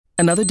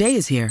Another day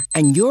is here,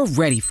 and you're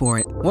ready for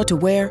it. What to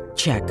wear?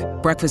 Check.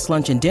 Breakfast,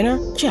 lunch, and dinner?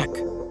 Check.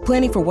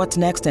 Planning for what's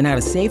next and how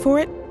to save for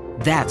it?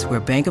 That's where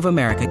Bank of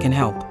America can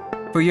help.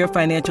 For your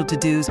financial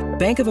to-dos,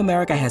 Bank of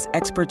America has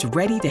experts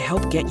ready to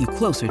help get you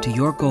closer to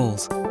your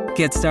goals.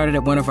 Get started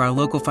at one of our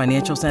local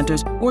financial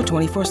centers or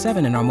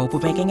 24/7 in our mobile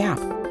banking app.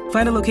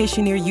 Find a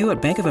location near you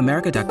at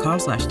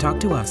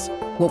bankofamerica.com/talktous.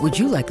 What would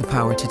you like the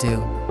power to do?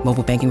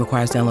 Mobile banking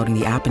requires downloading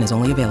the app and is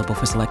only available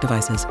for select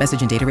devices.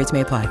 Message and data rates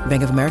may apply.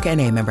 Bank of America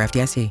N.A., member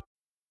FDIC.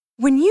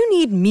 When you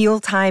need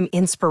mealtime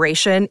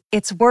inspiration,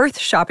 it's worth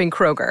shopping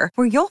Kroger,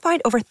 where you'll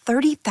find over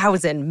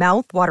 30,000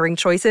 mouth-watering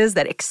choices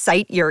that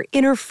excite your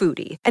inner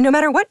foodie. And no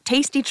matter what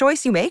tasty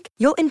choice you make,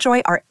 you'll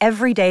enjoy our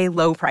everyday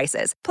low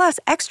prices, plus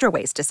extra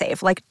ways to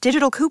save, like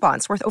digital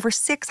coupons worth over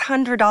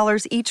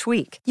 $600 each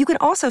week. You can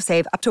also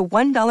save up to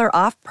 $1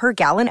 off per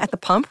gallon at the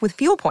pump with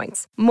fuel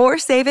points. More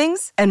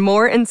savings and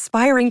more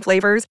inspiring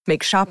flavors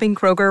make shopping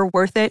Kroger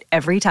worth it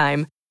every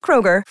time.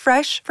 Kroger,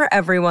 fresh for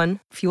everyone.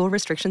 Fuel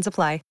restrictions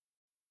apply.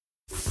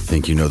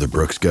 Think you know the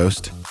Brooks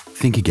Ghost?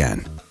 Think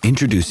again.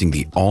 Introducing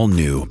the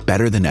all-new,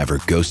 better-than-ever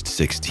Ghost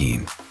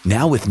 16.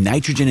 Now with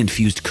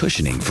nitrogen-infused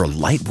cushioning for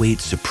lightweight,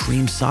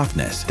 supreme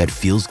softness that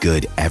feels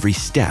good every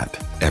step,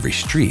 every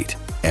street,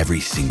 every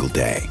single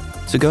day.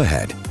 So go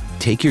ahead,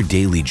 take your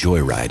daily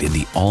joyride in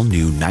the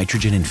all-new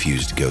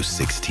nitrogen-infused Ghost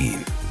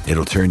 16.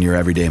 It'll turn your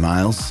everyday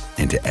miles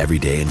into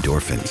everyday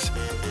endorphins.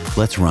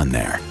 Let's run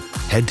there.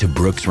 Head to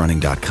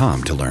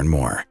brooksrunning.com to learn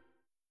more.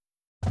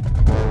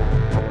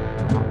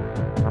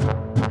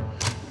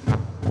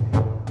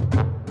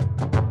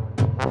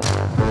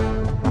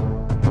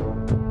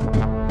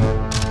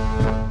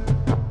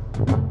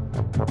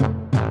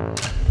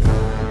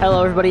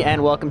 Hello, everybody,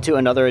 and welcome to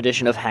another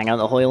edition of Hang Out in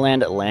the Holy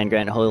Land, Land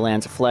Grant Holy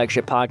Land's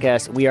flagship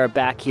podcast. We are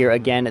back here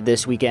again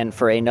this weekend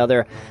for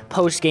another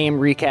post-game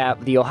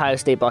recap. The Ohio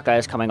State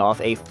Buckeyes coming off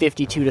a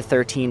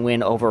 52-13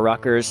 win over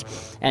Rutgers.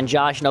 And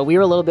Josh, we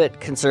were a little bit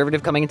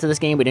conservative coming into this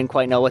game. We didn't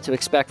quite know what to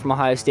expect from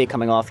Ohio State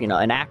coming off, an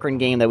Akron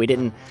game that we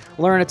didn't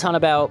learn a ton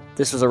about.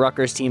 This was a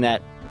Rutgers team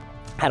that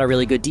had a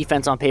really good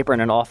defense on paper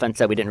and an offense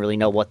that we didn't really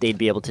know what they'd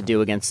be able to do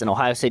against an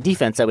Ohio State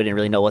defense that we didn't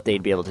really know what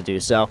they'd be able to do.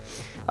 So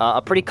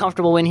a pretty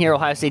comfortable win here.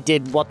 Ohio State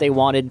did what they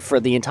wanted for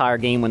the entire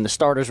game when the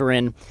starters were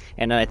in,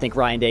 and I think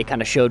Ryan Day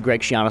kind of showed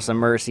Greg Schiano some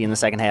mercy in the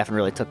second half and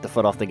really took the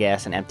foot off the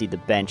gas and emptied the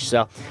bench.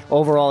 So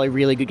overall, a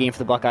really good game for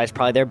the Buckeyes,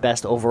 probably their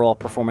best overall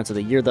performance of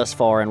the year thus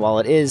far, and while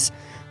it is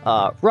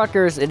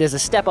Rutgers, it is a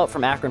step up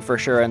from Akron for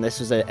sure, and this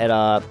was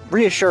a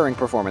reassuring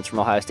performance from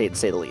Ohio State, to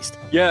say the least.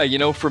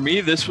 Yeah, for me,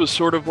 this was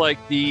sort of like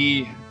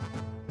the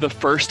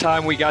first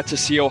time we got to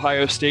see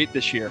Ohio State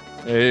this year.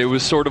 It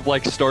was sort of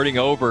like starting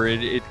over.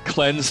 It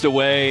cleansed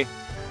away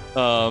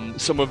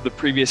some of the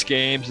previous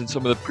games and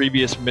some of the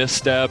previous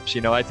missteps.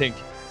 I think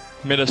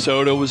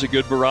Minnesota was a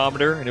good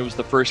barometer, and it was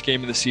the first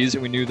game of the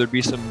season. We knew there'd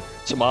be some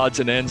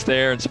odds and ends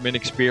there and some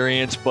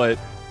inexperience, but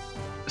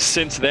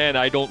since then,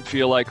 I don't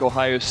feel like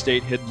Ohio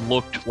State had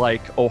looked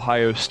like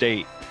Ohio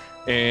State.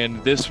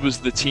 And this was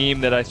the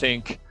team that I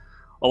think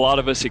a lot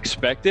of us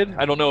expected.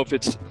 I don't know if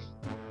it's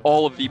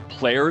all of the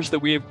players that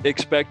we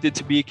expected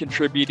to be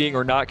contributing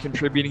or not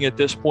contributing at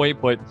this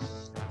point, but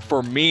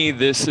for me,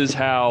 this is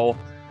how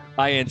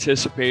I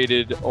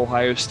anticipated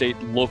Ohio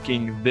State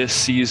looking this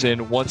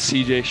season once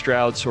CJ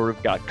Stroud sort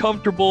of got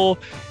comfortable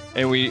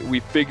and we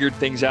figured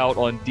things out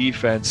on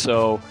defense.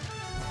 So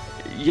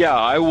yeah,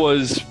 I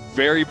was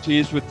very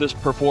pleased with this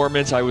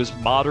performance. I was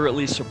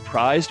moderately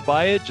surprised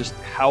by it, just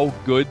how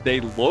good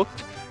they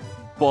looked.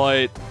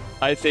 But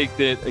I think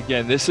that,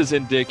 again, this is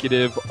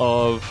indicative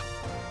of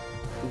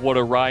what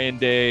a Ryan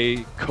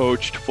Day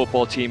coached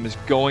football team is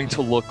going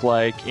to look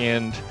like.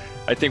 And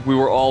I think we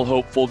were all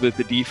hopeful that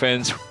the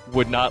defense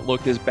would not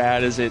look as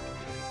bad as it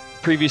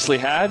previously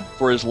had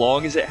for as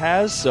long as it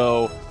has.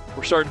 So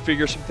we're starting to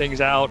figure some things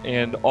out.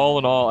 And all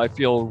in all, I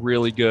feel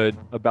really good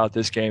about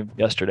this game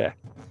yesterday.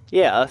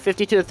 Yeah, a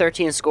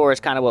 52-13 score is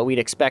kind of what we'd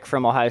expect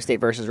from Ohio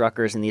State versus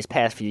Rutgers in these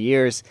past few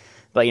years.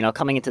 But,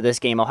 coming into this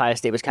game, Ohio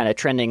State was kind of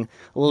trending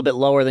a little bit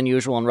lower than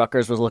usual, and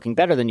Rutgers was looking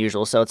better than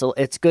usual. So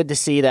it's good to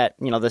see that,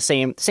 the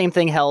same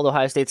thing held.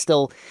 Ohio State's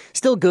still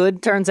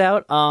good, turns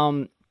out.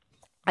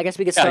 I guess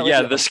we could start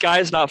with the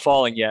sky's not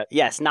falling yet.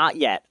 Yes, not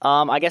yet.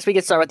 I guess we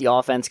could start with the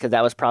offense, because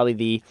that was probably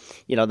the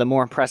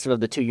more impressive of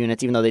the two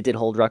units. Even though they did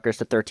hold Rutgers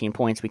to 13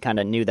 points, we kind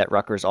of knew that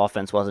Rutgers'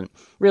 offense wasn't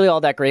really all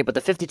that great. But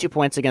the 52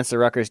 points against the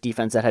Rutgers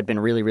defense that had been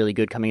really, really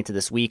good coming into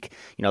this week.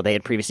 They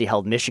had previously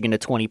held Michigan to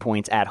 20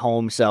 points at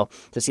home. So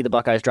to see the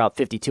Buckeyes drop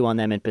 52 on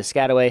them in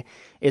Piscataway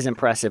is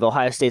impressive.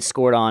 Ohio State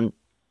scored on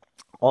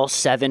all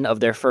 7 of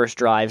their first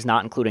drives,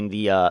 not including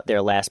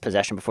their last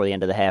possession before the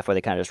end of the half, where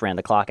they kind of just ran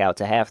the clock out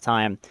to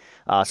halftime.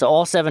 So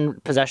all 7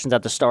 possessions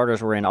that the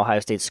starters were in, Ohio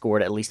State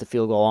scored at least a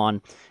field goal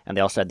on, and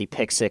they also had the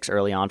pick 6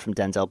 early on from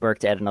Denzel Burke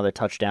to add another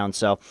touchdown.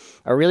 So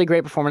a really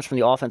great performance from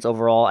the offense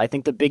overall. I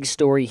think the big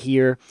story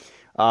here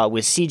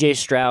with CJ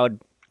Stroud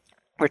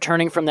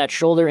returning from that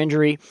shoulder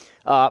injury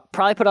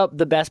Probably put up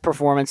the best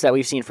performance that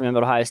we've seen from him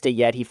at Ohio State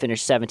yet. He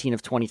finished 17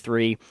 of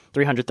 23,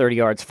 330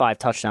 yards, 5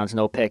 touchdowns,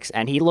 no picks.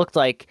 And he looked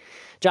like,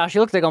 Josh, he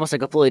looked like almost a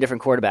completely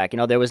different quarterback.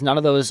 There was none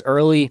of those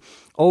early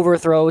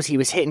overthrows. He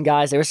was hitting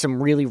guys. There were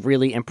some really,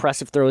 really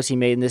impressive throws he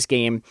made in this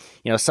game.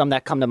 Some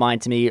that come to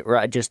mind to me,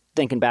 just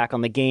thinking back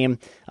on the game.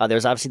 There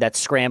was obviously that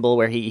scramble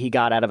where he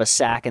got out of a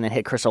sack and then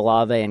hit Chris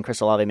Olave, and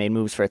Chris Olave made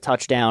moves for a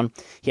touchdown.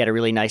 He had a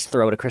really nice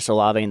throw to Chris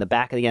Olave in the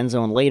back of the end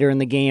zone later in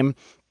the game.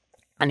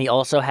 And he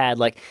also had,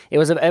 it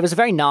was a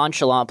very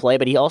nonchalant play,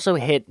 but he also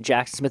hit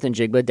Jackson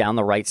Smith-Njigba down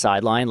the right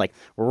sideline,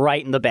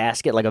 right in the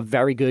basket, a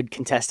very good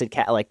contested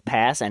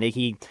pass, and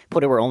he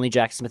put it where only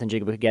Jackson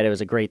Smith-Njigba could get it. It was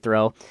a great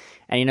throw.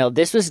 And,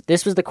 this was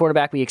the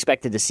quarterback we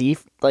expected to see,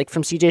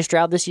 from C.J.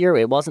 Stroud this year.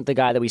 It wasn't the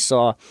guy that we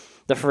saw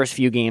the first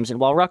few games. And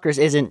while Rutgers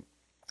isn't,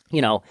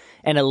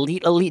 an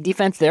elite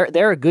defense,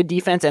 they're a good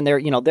defense, and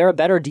they're a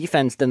better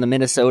defense than the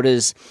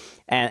Minnesotas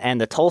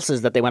and the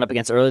Tulsas that they went up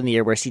against early in the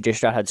year where C.J.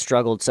 Stroud had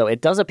struggled. So it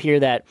does appear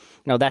that,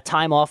 that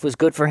time off was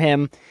good for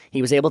him.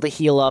 He was able to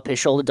heal up. His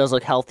shoulder does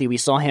look healthy. We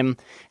saw him.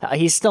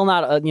 He's still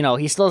not,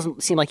 he still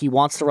doesn't seem like he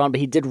wants to run,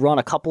 but he did run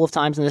a couple of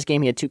times in this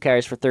game. He had 2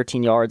 carries for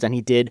 13 yards, and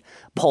he did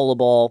pull a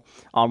ball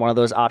on one of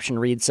those option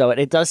reads. So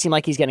it does seem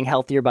like he's getting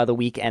healthier by the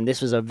week, and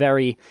this was a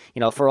very,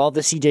 for all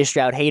the C.J.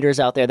 Stroud haters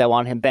out there that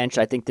want him benched,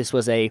 I think this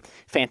was a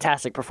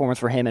fantastic performance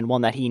for him and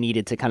one that he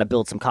needed to kind of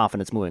build some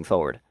confidence moving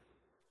forward.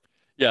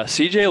 Yeah,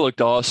 CJ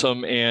looked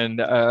awesome, and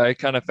I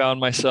kind of found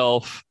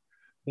myself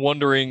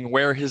wondering,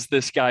 where has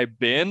this guy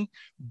been?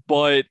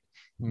 But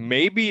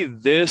maybe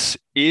this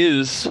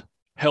is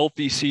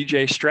healthy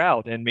CJ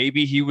Stroud, and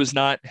maybe he was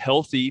not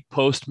healthy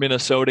post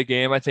Minnesota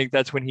game. I think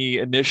that's when he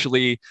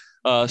initially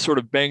sort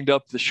of banged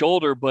up the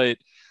shoulder. But,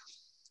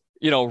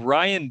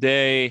 Ryan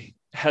Day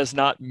has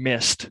not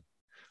missed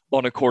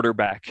on a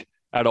quarterback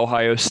at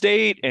Ohio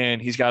State, and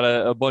he's got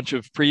a bunch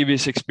of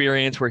previous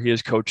experience where he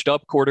has coached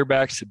up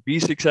quarterbacks to be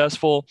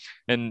successful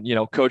and,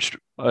 coached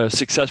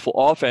successful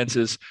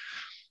offenses.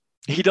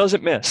 He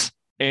doesn't miss.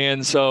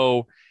 And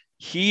so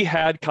he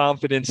had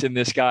confidence in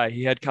this guy.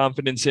 He had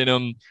confidence in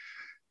him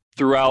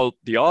throughout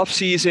the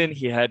offseason.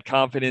 He had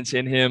confidence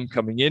in him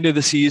coming into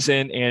the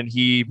season, and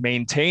he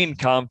maintained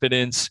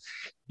confidence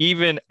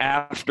even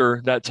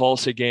after that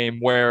Tulsa game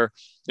where,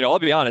 I'll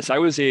be honest, I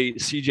was a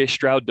CJ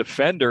Stroud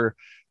defender.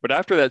 But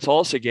after that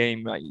Tulsa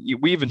game,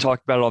 we even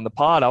talked about it on the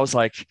pod. I was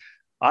like,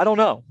 I don't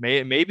know.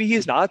 Maybe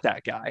he's not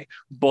that guy.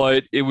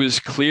 But it was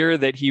clear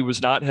that he was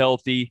not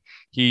healthy.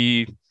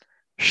 He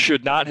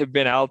should not have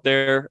been out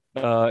there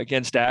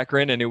against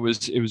Akron, and it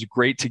was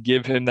great to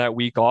give him that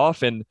week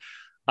off. And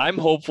I'm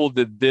hopeful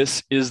that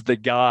this is the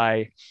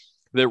guy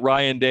that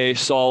Ryan Day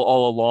saw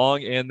all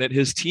along and that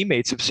his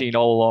teammates have seen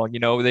all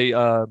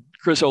along.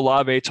 Chris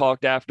Olave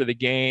talked after the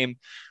game,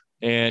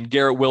 and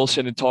Garrett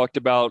Wilson had talked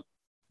about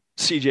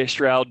CJ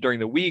Stroud during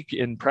the week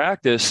in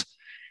practice.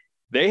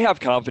 They have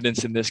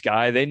confidence in this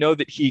guy. They know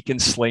that he can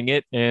sling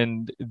it,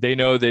 and they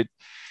know that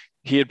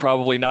he had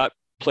probably not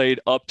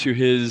played up to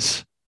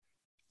his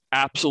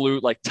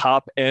absolute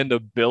top end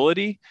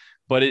ability,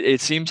 but it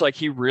seems like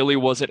he really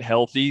wasn't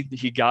healthy.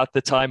 He got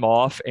the time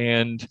off,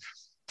 and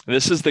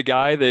this is the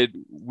guy that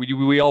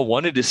we all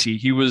wanted to see.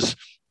 He was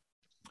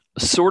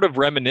sort of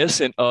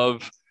reminiscent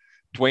of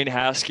Dwayne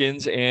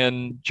Haskins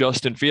and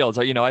Justin Fields.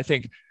 I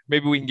think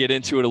maybe we can get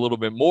into it a little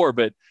bit more,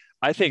 but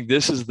I think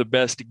this is the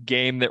best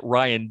game that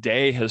Ryan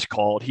Day has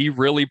called. He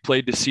really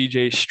played to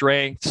CJ's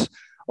strengths,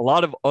 a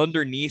lot of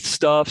underneath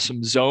stuff,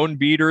 some zone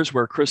beaters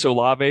where Chris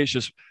Olave is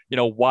just,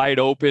 wide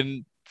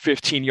open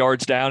 15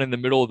 yards down in the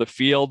middle of the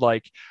field.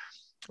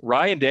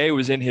 Ryan Day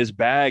was in his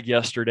bag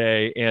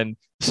yesterday, and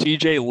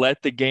CJ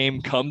let the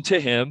game come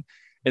to him,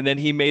 and then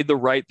he made the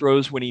right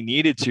throws when he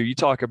needed to. You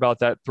talk about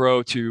that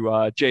throw to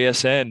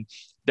JSN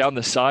down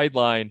the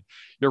sideline.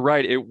 You're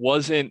right. It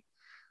wasn't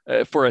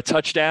for a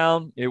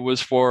touchdown. It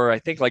was for, I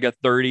think, a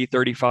 30,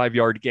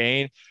 35-yard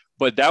gain.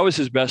 But that was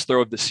his best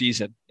throw of the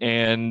season.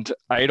 And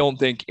I don't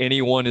think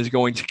anyone is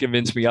going to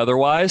convince me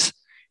otherwise.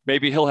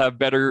 Maybe he'll have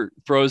better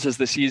throws as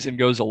the season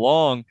goes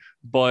along,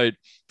 but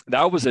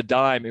that was a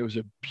dime. It was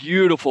a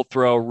beautiful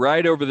throw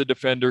right over the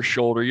defender's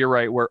shoulder. You're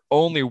right, where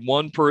only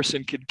one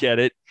person could get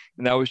it,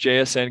 and that was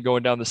JSN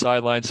going down the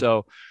sideline.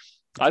 So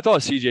I thought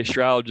CJ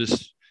Stroud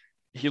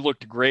he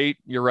looked great.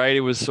 You're right.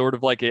 It was sort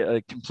of like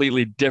a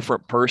completely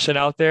different person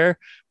out there,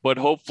 but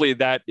hopefully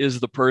that is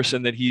the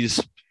person that he's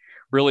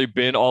really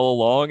been all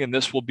along. And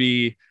this will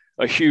be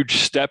a huge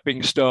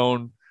stepping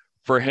stone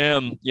for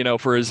him,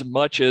 for as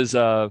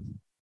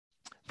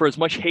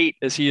much hate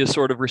as he has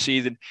sort of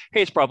received. And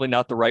hate's probably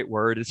not the right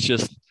word. It's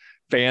just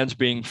fans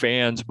being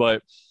fans.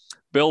 But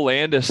Bill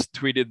Landis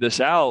tweeted this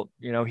out.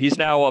 He's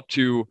now up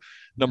to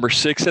number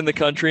 6 in the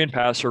country in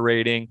passer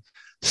rating,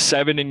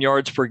 7 in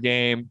yards per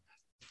game,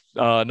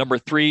 number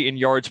 3 in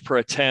yards per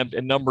attempt,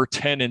 and number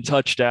 10 in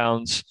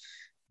touchdowns,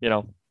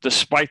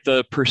 despite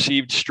the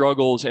perceived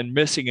struggles and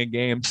missing a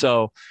game.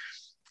 So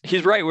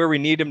he's right where we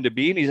need him to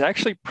be. And he's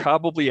actually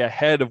probably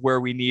ahead of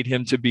where we need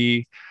him to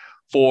be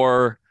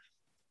for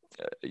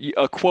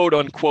a quote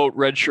unquote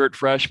redshirt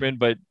freshman,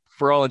 but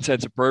for all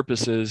intents and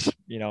purposes,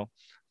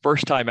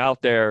 first time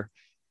out there,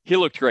 he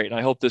looked great. And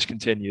I hope this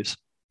continues.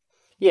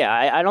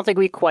 Yeah, I don't think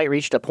we quite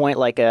reached a point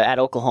like at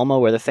Oklahoma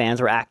where the fans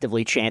were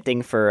actively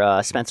chanting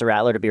for Spencer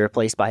Rattler to be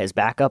replaced by his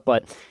backup,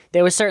 but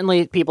there was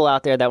certainly people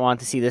out there that wanted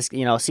to see this,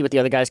 see what the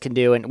other guys can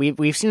do, and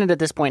we've seen it at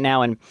this point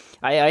now, and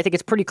I think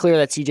it's pretty clear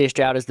that C.J.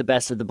 Stroud is the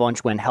best of the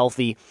bunch when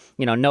healthy.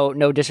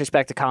 No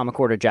disrespect to Kyle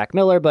McCord or Jack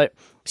Miller, but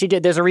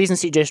there's a reason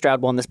C.J.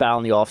 Stroud won this battle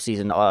in the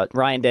offseason.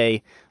 Ryan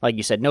Day, like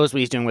you said, knows what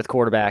he's doing with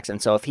quarterbacks, and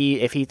so if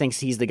he thinks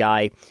he's the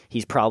guy,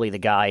 he's probably the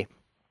guy.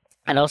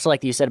 And also,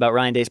 like you said about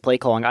Ryan Day's play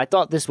calling, I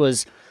thought this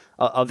was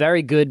a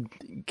very good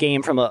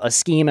game from a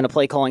scheme and a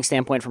play calling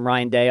standpoint from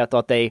Ryan Day. I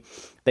thought they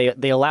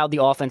allowed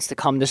the offense to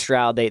come to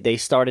Stroud. They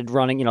started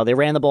running, they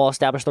ran the ball,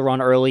 established the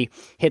run early,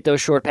 hit those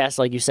short passes,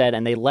 like you said,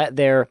 and they let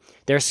their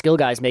skill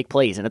guys make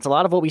plays. And it's a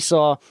lot of what we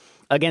saw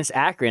against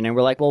Akron, and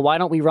we're like, well, why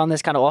don't we run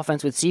this kind of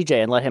offense with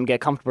CJ and let him get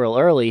comfortable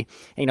early?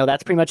 And,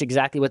 that's pretty much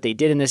exactly what they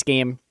did in this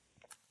game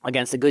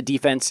against a good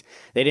defense.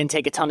 They didn't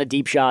take a ton of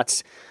deep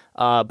shots.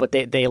 But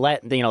they put the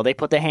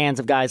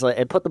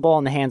ball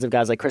in the hands of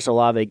guys like Chris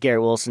Olave,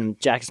 Garrett Wilson,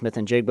 Jackson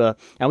Smith-Njigba,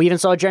 and we even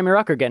saw Jeremy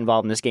Rucker get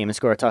involved in this game and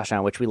score a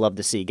touchdown, which we love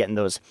to see, getting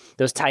those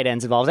tight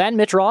ends involved, and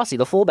Mitch Rossi,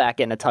 the fullback,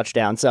 getting a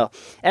touchdown. So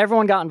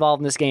everyone got involved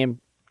in this game.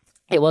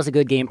 It was a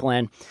good game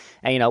plan.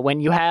 And,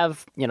 when you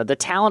have, the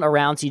talent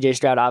around C.J.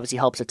 Stroud obviously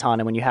helps a ton.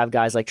 And when you have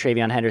guys like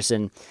TreVeyon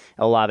Henderson,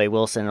 Olave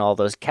Wilson, and all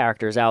those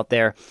characters out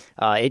there,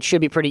 it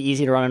should be pretty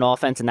easy to run an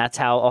offense. And that's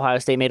how Ohio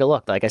State made it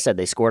look. Like I said,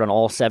 they scored on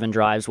all 7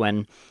 drives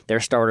when their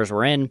starters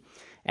were in.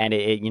 And,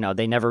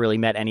 they never really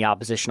met any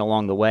opposition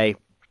along the way.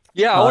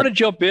 Yeah, I want to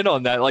jump in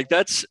on that. Like,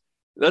 that's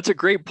a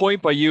great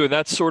point by you. And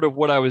that's sort of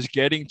what I was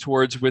getting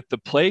towards with the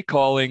play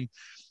calling.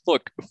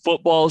 Look,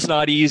 football's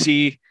not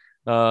easy.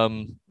 A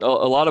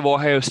lot of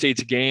Ohio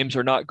State's games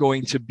are not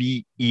going to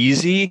be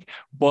easy,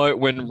 but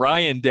when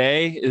Ryan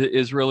Day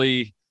is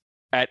really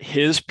at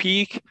his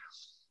peak,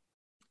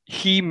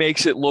 he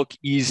makes it look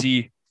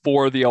easy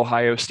for the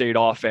Ohio State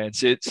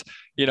offense. It's,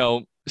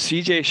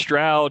 CJ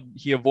Stroud,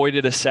 he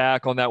avoided a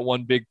sack on that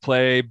one big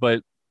play,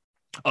 but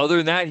other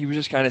than that, he was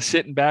just kind of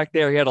sitting back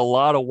there. He had a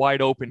lot of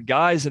wide open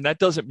guys, and that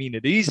doesn't mean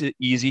it's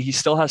easy. He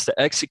still has to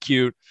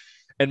execute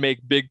and make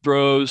big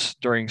throws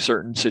during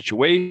certain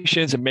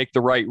situations and make the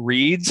right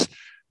reads.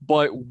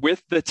 But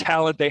with the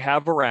talent they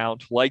have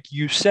around, like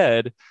you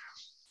said,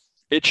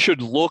 it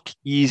should look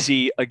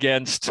easy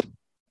against,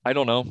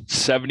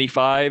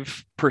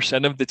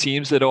 75% of the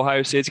teams that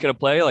Ohio State's going to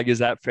play. Like, is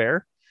that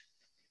fair?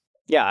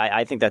 Yeah,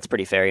 I think that's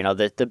pretty fair.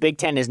 The Big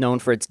Ten is known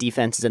for its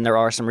defenses, and there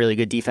are some really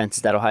good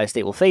defenses that Ohio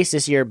State will face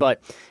this year.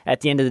 But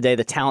at the end of the day,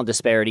 the talent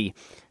disparity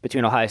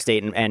between Ohio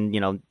State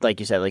and like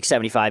you said, like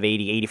 75,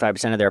 80,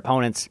 85% of their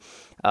opponents,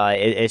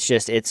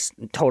 it's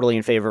totally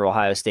in favor of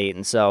Ohio State.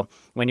 And so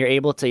when you're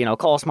able to,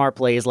 call smart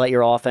plays, let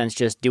your offense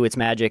just do its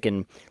magic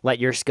and let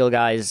your skill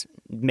guys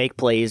make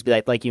plays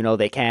like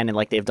they can and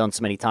like they've done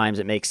so many times,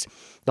 it makes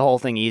the whole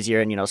thing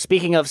easier. And,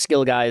 speaking of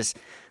skill guys,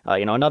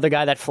 another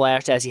guy that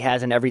flashed as he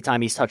has in every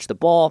time he's touched the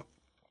ball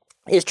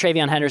is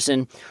TreVeyon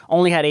Henderson.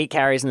 Only had 8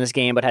 carries in this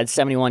game, but had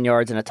 71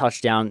 yards and a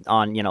touchdown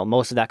on,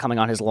 most of that coming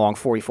on his long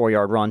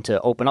 44-yard run to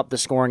open up the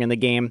scoring in the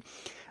game.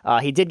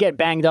 He did get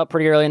banged up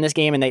pretty early in this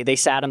game, and they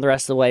sat him the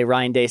rest of the way.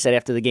 Ryan Day said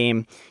after the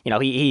game,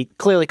 he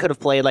clearly could have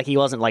played, like he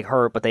wasn't like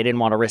hurt, but they didn't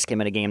want to risk him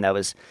in a game that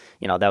was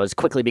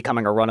quickly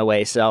becoming a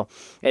runaway. So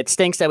it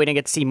stinks that we didn't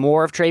get to see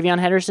more of TreVeyon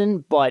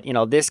Henderson, but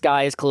this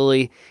guy is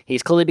clearly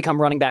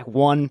become running back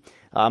 1.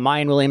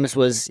 Mayan Williams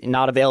was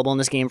not available in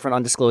this game for an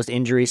undisclosed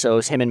injury, so it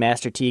was him and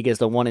Master Teague as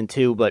the 1 and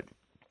 2, but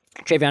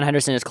TreVeyon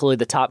Henderson is clearly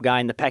the top guy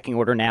in the pecking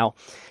order now,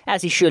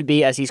 as he should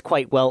be, as he's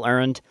quite well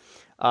earned.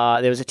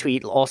 There was a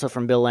tweet also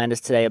from Bill Landis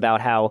today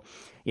about how,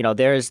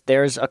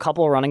 there's a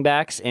couple of running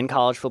backs in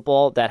college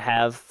football that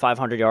have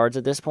 500 yards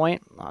at this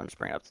point. I'll just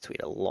bring up the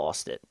tweet. I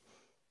lost it.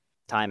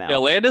 Timeout. Yeah,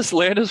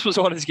 Landis was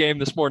on his game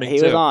this morning,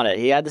 He was on it.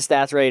 He had the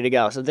stats ready to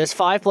go. So there's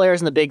 5 players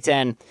in the Big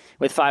Ten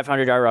with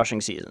 500-yard rushing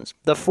seasons.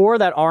 The 4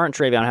 that aren't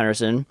TreVeyon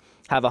Henderson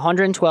have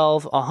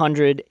 112,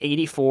 100,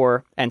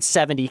 84, and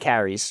 70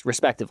 carries,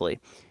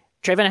 respectively.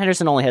 TreVeyon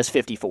Henderson only has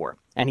 54,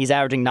 and he's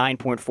averaging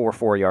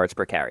 9.44 yards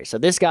per carry. So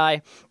this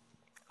guy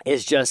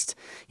is just,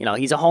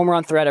 he's a home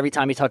run threat every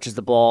time he touches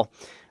the ball.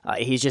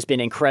 He's just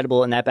been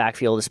incredible in that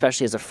backfield,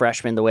 especially as a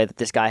freshman, the way that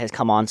this guy has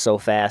come on so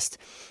fast.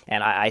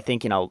 And I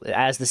think,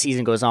 as the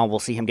season goes on, we'll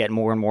see him get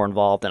more and more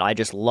involved. And I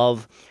just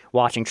love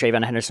watching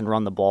TreVeyon Henderson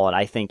run the ball. And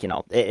I think,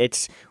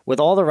 it's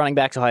with all the running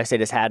backs Ohio State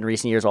has had in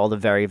recent years, all the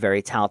very,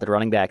 very talented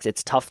running backs,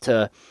 it's tough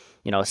to,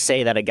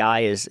 say that a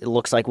guy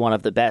looks like one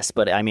of the best.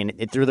 But I mean,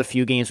 through the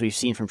few games we've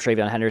seen from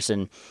TreVeyon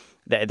Henderson,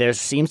 there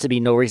seems to be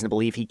no reason to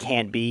believe he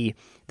can't be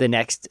the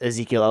next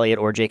Ezekiel Elliott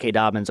or J.K.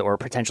 Dobbins, or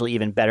potentially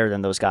even better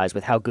than those guys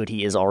with how good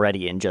he is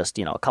already in just,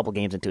 a couple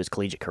games into his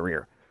collegiate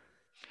career.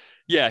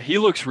 Yeah, he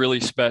looks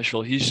really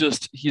special. He's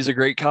a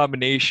great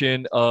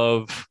combination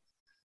of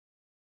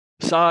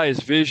size,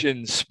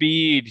 vision,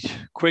 speed,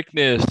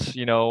 quickness,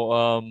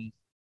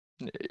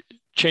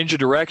 change of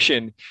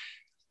direction.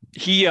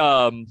 He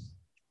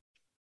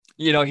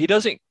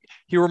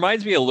he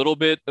reminds me a little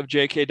bit of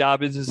J.K.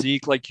 Dobbins and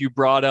Zeke, like you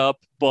brought up,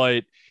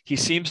 but he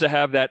seems to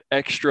have that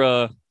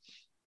extra,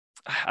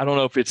 I don't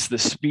know if it's the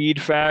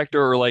speed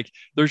factor or like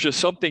there's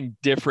just something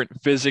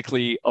different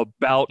physically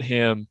about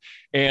him.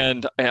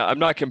 And I'm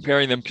not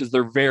comparing them because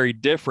they're very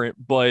different,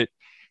 but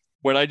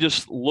when I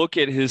just look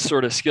at his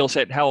sort of skill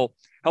set and how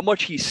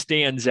much he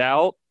stands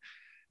out,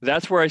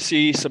 that's where I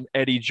see some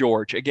Eddie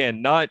George.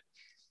 Again, not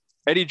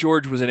Eddie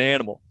George was an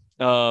animal,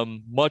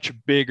 much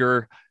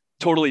bigger,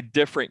 totally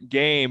different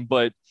game,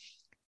 but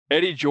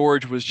Eddie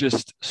George was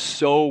just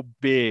so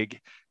big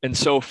and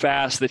so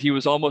fast that he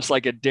was almost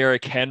like a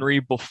Derrick Henry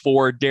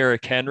before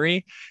Derrick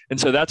Henry. And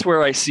so that's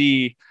where I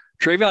see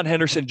TreVeyon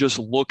Henderson just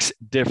looks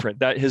different.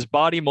 That his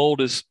body mold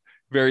is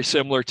very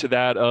similar to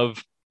that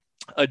of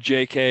a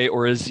JK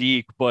or a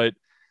Zeke, but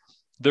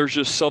there's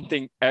just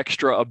something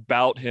extra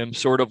about him,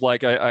 sort of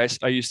like I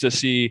used to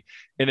see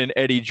in an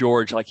Eddie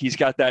George. Like he's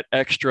got that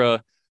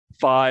extra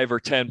 5 or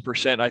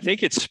 10%. I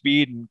think it's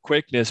speed and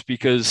quickness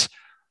because,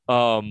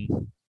 I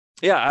don't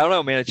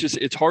know, man.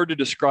 It's hard to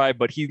describe,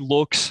 but he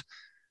looks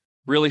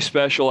really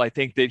special. I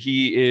think that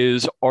he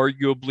is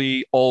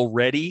arguably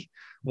already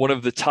one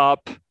of the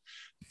top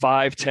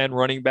 5-10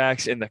 running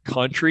backs in the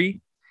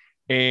country.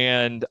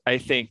 And I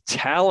think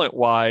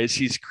talent-wise,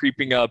 he's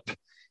creeping up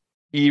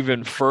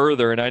even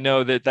further. And I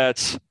know that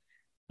that's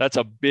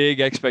a big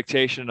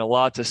expectation and a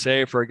lot to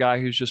say for a guy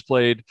who's just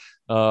played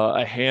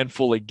a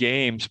handful of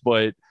games.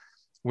 But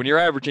when you're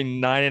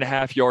averaging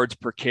 9.5 yards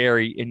per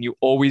carry and you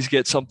always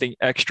get something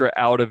extra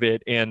out of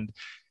it, and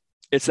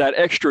it's that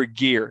extra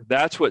gear,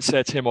 that's what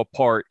sets him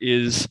apart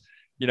is,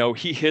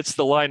 he hits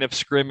the line of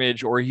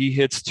scrimmage or he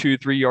hits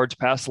 2-3 yards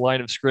past the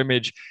line of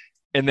scrimmage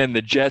and then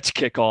the Jets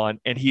kick on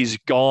and he's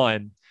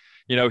gone.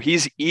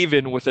 He's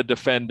even with a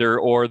defender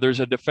or there's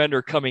a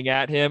defender coming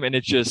at him and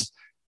it's just,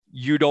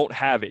 you don't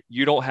have it.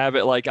 You don't have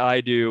it like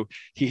I do.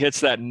 He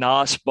hits that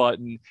NOS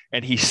button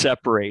and he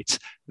separates.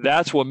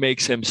 That's what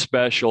makes him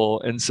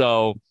special. And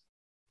so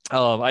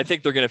I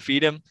think they're going to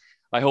feed him.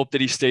 I hope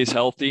that he stays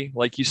healthy.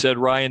 Like you said,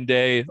 Ryan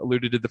Day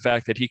alluded to the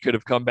fact that he could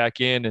have come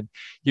back in and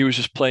he was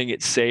just playing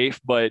it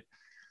safe, but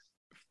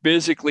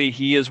physically,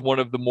 he is one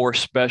of the more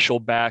special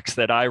backs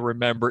that I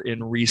remember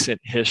in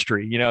recent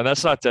history.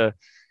 That's not to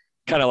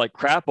kind of like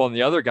crap on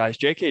the other guys.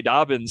 J.K.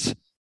 Dobbins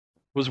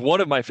was one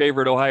of my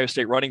favorite Ohio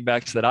State running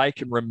backs that I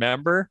can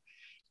remember,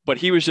 but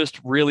he was just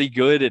really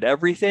good at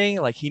everything.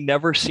 Like he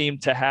never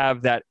seemed to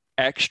have that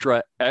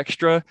extra.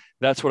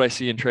 That's what I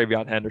see in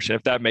TreVeyon Henderson,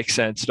 if that makes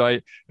sense. Do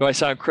I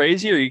sound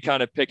crazy or are you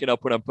kind of picking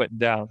up what I'm putting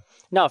down?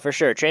 No, for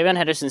sure. TreVeyon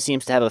Henderson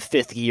seems to have a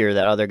fifth gear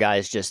that other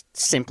guys just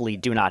simply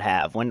do not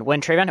have.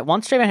 Once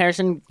TreVeyon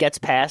Henderson gets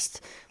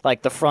past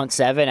like the front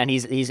seven and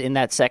he's in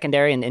that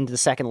secondary and into the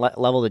second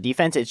level of the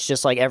defense, it's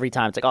just like every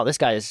time it's like, oh, this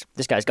guy's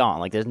gone.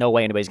 Like there's no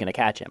way anybody's going to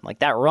catch him. Like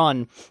that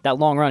long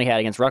run he had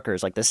against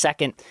Rutgers, like the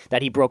second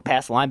that he broke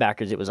past the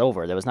linebackers, it was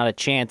over. There was not a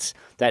chance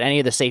that any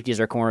of the safeties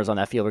or corners on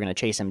that field were going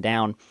to chase him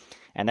down.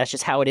 And that's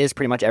just how it is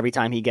pretty much every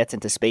time he gets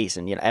into space.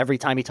 And every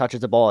time he touches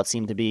the ball, it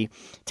seemed to be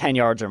 10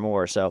 yards or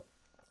more. So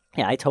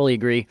yeah, I totally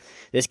agree.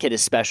 This kid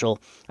is special.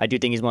 I do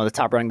think he's one of the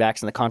top running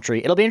backs in the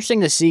country. It'll be interesting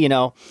to see, I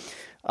don't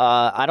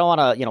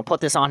want to,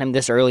 put this on him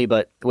this early,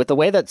 but with the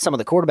way that some of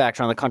the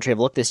quarterbacks around the country have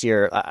looked this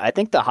year, I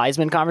think the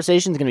Heisman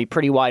conversation is going to be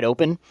pretty wide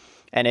open.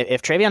 And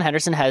if TreVeyon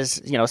Henderson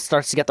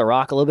starts to get the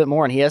rock a little bit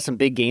more and he has some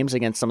big games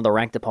against some of the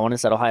ranked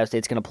opponents that Ohio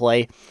State's going to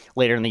play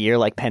later in the year,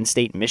 like Penn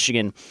State and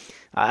Michigan,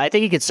 I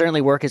think he could certainly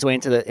work his way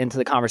into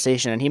the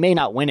conversation. And he may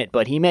not win it,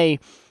 but he may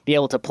be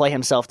able to play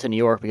himself to New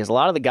York because a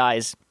lot of the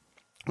guys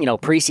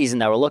preseason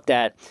that were looked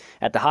at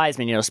the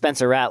Heisman,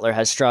 Spencer Rattler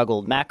has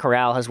struggled. Matt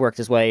Corral has worked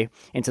his way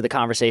into the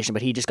conversation,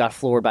 but he just got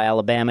floored by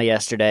Alabama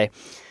yesterday.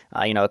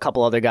 A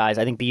couple other guys.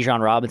 I think Bijan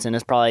Robinson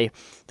is probably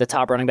the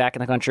top running back in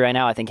the country right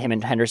now. I think him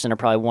and Henderson are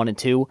probably 1 and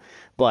 2.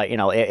 But,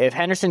 if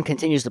Henderson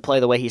continues to play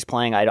the way he's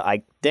playing,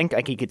 I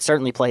think he could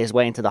certainly play his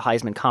way into the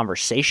Heisman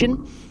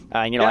conversation.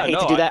 I hate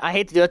to do that. I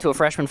hate to do that to a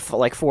freshman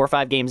like 4 or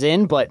 5 games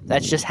in, but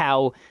that's just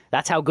how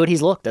good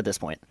he's looked at this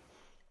point.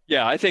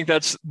 Yeah, I think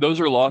those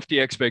are lofty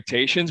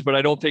expectations, but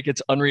I don't think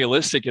it's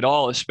unrealistic at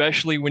all,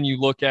 especially when you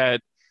look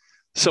at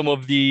some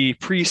of the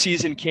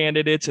preseason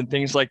candidates and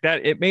things like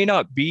that. It may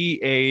not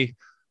be a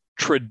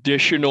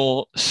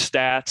traditional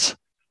stats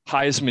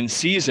Heisman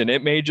season.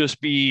 It may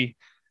just be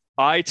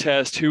eye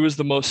test who is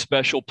the most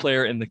special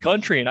player in the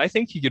country. And I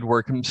think he could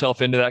work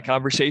himself into that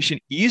conversation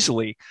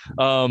easily.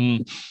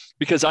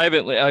 Because I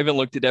haven't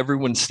looked at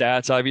everyone's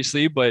stats,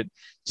 obviously, but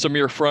some of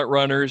your front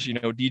runners,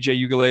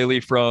 DJ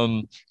Uiagalelei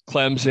from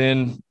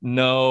Clemson,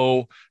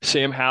 no.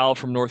 Sam Howell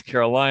from North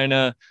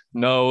Carolina,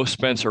 no.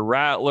 Spencer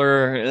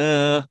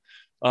Rattler,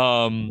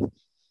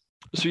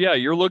 So yeah,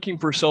 you're looking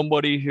for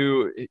somebody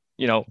who,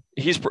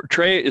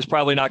 Trey is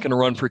probably not going to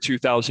run for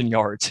 2,000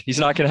 yards. He's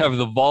not going to have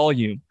the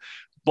volume,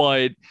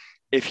 but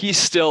if he's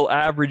still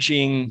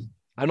averaging,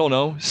 I don't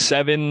know,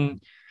 seven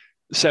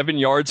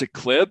yards a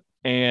clip,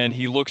 and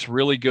he looks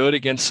really good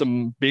against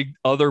some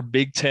other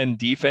Big Ten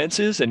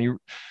defenses, and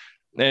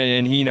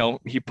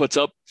he puts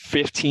up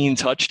 15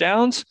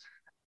 touchdowns,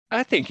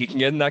 I think he can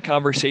get in that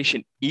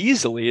conversation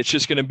easily. It's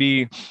just going to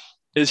be,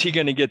 is he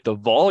going to get the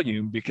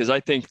volume? Because I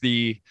think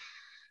the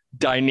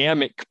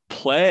dynamic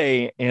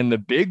play and the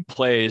big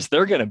plays,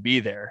 they're going to be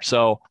there.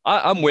 So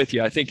I'm with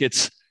you. I think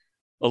it's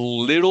a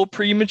little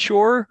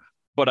premature,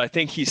 but I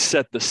think he's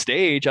set the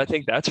stage. I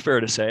think that's fair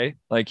to say.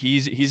 Like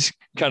he's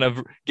kind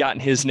of gotten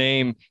his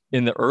name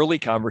in the early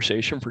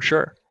conversation for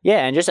sure.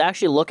 Yeah, and just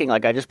actually looking,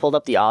 like I just pulled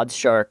up the Odds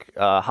Shark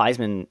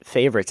Heisman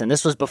favorites, and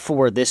this was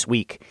before this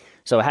week.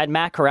 So it had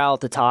Matt Corral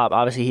at the top.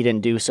 Obviously, he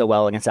didn't do so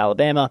well against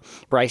Alabama.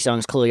 Bryce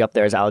Young's clearly up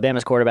there as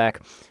Alabama's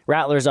quarterback.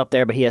 Rattler's up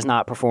there, but he has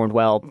not performed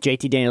well.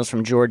 JT Daniels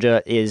from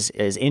Georgia is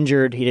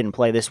injured. He didn't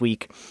play this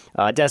week.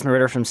 Desmond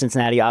Ridder from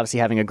Cincinnati, obviously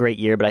having a great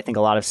year, but I think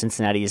a lot of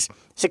Cincinnati's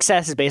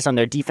success is based on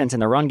their defense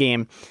and the run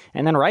game.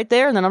 And then right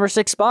there in the number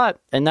 6 spot,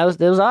 and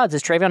those odds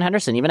is TreVeyon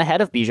Henderson, even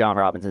ahead of Bijan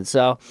Robinson.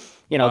 So,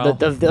 you know, wow.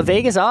 the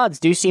Vegas odds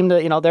do seem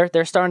to, you know,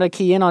 they're starting to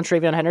key in on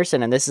TreVeyon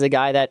Henderson, and this is a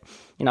guy that,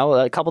 you know,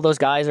 a couple of those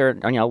guys are,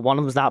 you know, one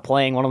of them's not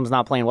playing, one of them's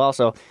not playing well.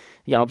 So,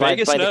 you know,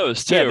 Vegas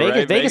knows too. Yeah,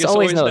 right? Vegas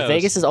always knows.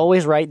 Vegas is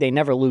always right. They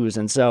never lose,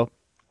 and so,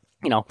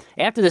 you know,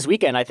 after this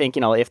weekend, I think,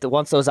 you know,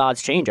 once those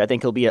odds change, I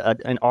think he'll be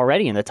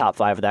already in the top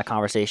 5 of that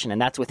conversation,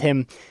 and that's with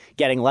him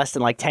getting less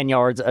than like 10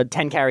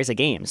 carries a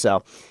game.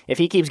 So if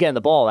he keeps getting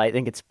the ball, I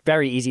think it's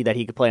very easy that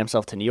he could play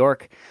himself to New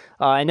York.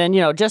 And then,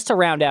 you know, just to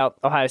round out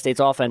Ohio State's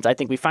offense, I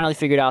think we finally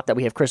figured out that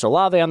we have Chris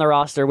Olave on the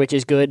roster, which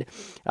is good.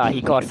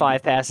 He caught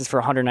 5 passes for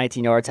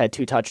 119 yards, had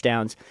 2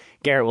 touchdowns.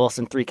 Garrett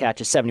Wilson, 3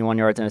 catches, 71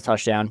 yards and a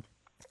touchdown.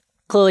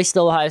 Clearly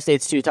still Ohio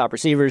State's 2 top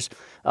receivers.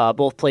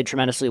 Both played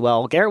tremendously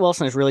well. Garrett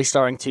Wilson is really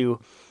starting to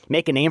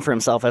make a name for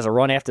himself as a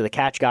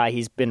run-after-the-catch guy.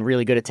 He's been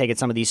really good at taking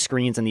some of these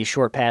screens and these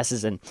short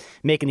passes and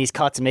making these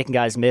cuts and making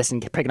guys miss and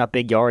picking up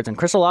big yards. And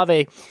Chris Olave,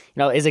 you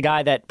know, is a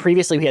guy that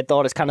previously we had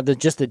thought is kind of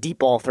just the deep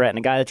ball threat and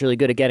a guy that's really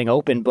good at getting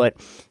open, but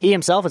he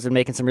himself has been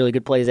making some really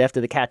good plays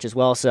after the catch as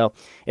well. So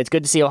it's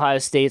good to see Ohio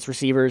State's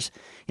receivers,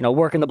 you know,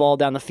 working the ball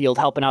down the field,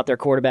 helping out their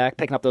quarterback,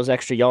 picking up those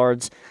extra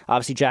yards.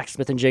 Obviously, Jackson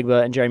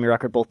Smith-Njigba and Jeremy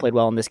Ruckert both played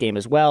well in this game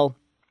as well.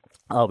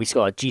 We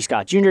saw G.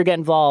 Scott Jr. get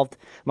involved.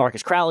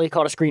 Marcus Crowley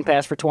caught a screen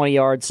pass for 20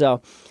 yards.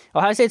 So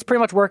Ohio State's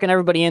pretty much working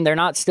everybody in. They're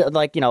not still,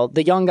 like, you know,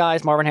 the young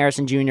guys, Marvin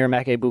Harrison Jr.,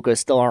 Emeka Egbuka,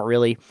 still aren't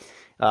really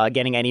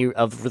getting any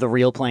of the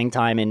real playing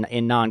time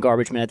in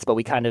non-garbage minutes, but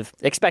we kind of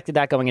expected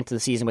that going into the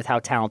season with how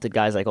talented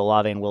guys like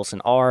Olave and Wilson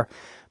are.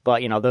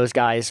 But, you know, those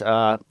guys,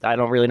 I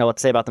don't really know what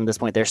to say about them at this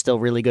point. They're still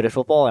really good at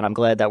football, and I'm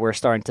glad that we're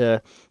starting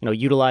to, you know,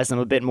 utilize them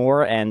a bit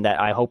more, and that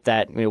I hope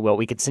that, you know,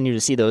 we continue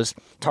to see those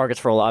targets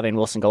for Olave and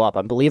Wilson go up.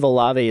 I believe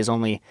Olave is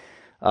only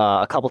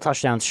a couple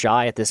touchdowns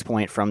shy at this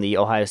point from the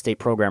Ohio State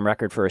program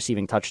record for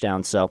receiving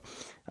touchdowns. So,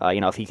 you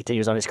know, if he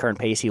continues on his current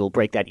pace, he will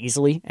break that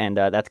easily, and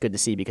that's good to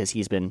see because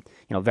he's been,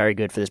 you know, very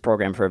good for this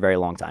program for a very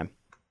long time.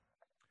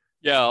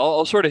 Yeah,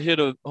 I'll sort of hit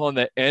on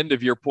the end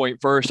of your point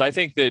first. I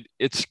think that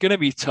it's going to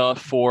be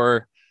tough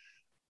for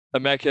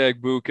Emeka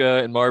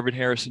Egbuka and Marvin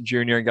Harrison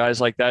Jr. and guys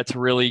like that to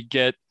really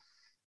get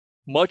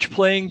much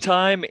playing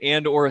time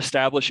and or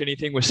establish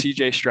anything with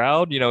CJ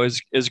Stroud. You know,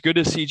 as good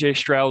as CJ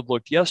Stroud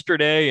looked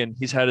yesterday, and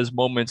he's had his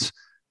moments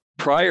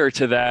prior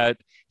to that,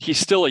 he's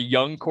still a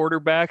young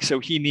quarterback, so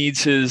he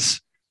needs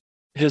his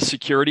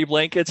security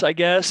blankets, I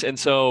guess. And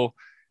so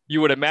you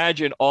would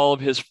imagine all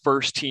of his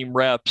first team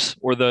reps,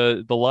 or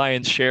the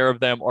lion's share of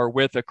them, are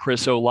with a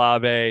Chris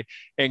Olave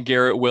and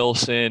Garrett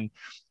Wilson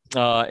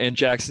and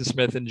Jackson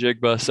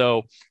Smith-Njigba.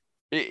 So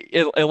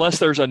unless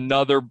there's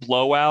another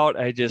blowout,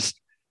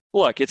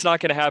 look, it's not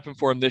going to happen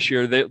for them this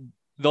year.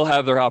 They'll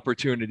have their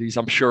opportunities,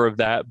 I'm sure of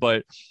that.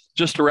 But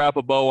just to wrap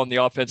a bow on the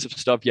offensive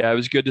stuff, yeah, it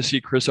was good to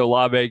see Chris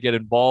Olave get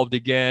involved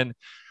again.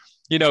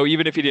 You know,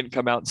 even if he didn't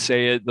come out and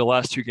say it, the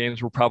last 2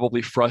 games were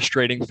probably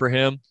frustrating for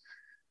him.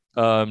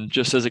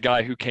 Just as a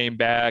guy who came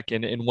back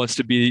and wants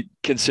to be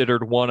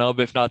considered one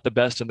of, if not the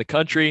best in the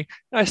country.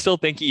 I still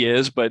think he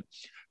is, but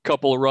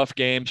couple of rough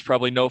games,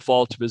 probably no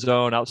fault of his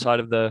own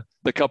outside of the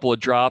couple of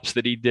drops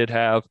that he did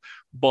have.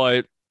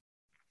 But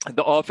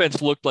the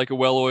offense looked like a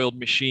well-oiled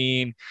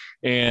machine,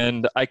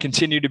 and I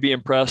continue to be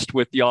impressed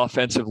with the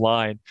offensive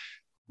line.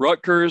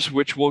 Rutgers,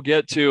 which we'll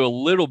get to a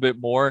little bit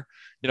more,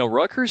 you know,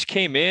 Rutgers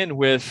came in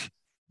with,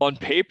 on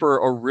paper,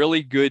 a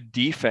really good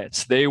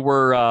defense. They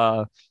were,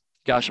 I'm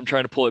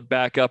trying to pull it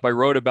back up. I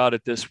wrote about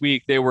it this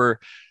week. They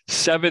were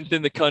 7th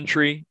in the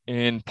country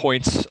in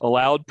points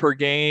allowed per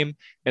game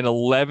and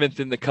 11th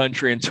in the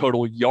country in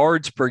total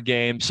yards per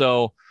game.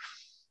 So,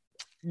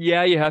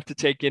 yeah, you have to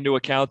take into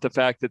account the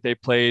fact that they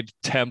played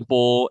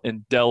Temple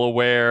and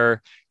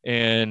Delaware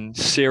and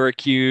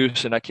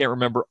Syracuse, and I can't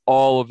remember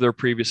all of their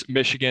previous,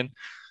 Michigan.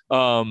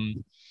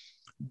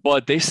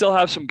 But they still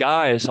have some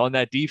guys on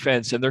that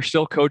defense, and they're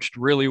still coached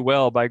really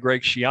well by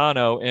Greg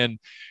Schiano, and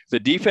the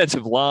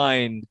defensive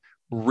line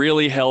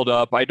really held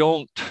up. I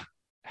don't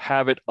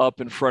have it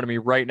up in front of me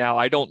right now.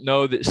 I don't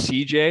know that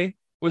CJ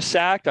was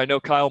sacked. I know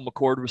Kyle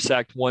McCord was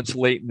sacked once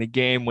late in the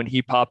game when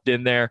he popped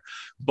in there,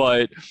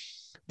 but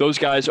those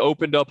guys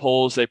opened up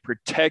holes. They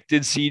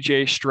protected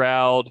CJ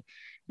Stroud,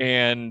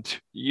 and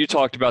you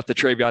talked about the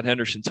TreVeyon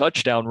Henderson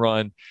touchdown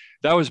run.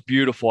 That was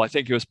beautiful. I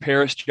think it was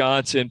Paris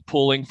Johnson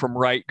pulling from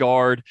right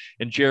guard,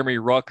 and Jeremy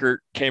Ruckert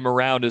came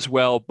around as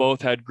well.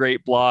 Both had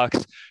great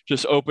blocks,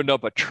 just opened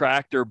up a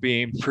tractor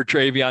beam for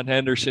TreVeyon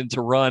Henderson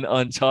to run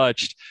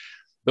untouched.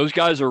 Those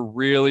guys are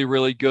really,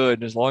 really good.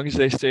 And as long as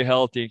they stay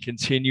healthy and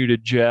continue to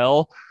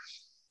gel,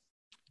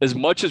 as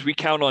much as we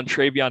count on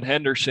TreVeyon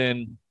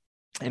Henderson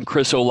and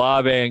Chris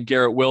Olave and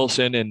Garrett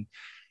Wilson and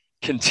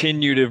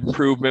continued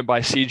improvement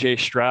by CJ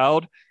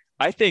Stroud,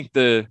 I think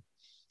the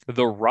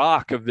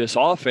rock of this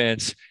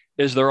offense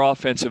is their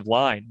offensive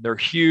line. They're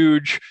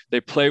huge.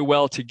 They play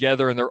well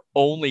together, and they're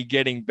only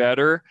getting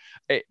better.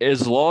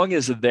 As long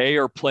as they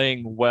are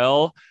playing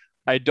well,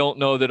 I don't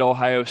know that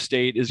Ohio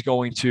State is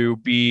going to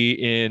be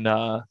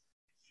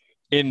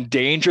in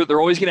danger. They're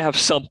always going to have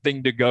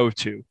something to go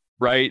to,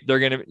 right? They're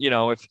going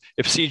to,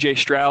 if CJ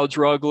Stroud's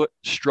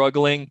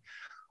struggling,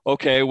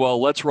 okay,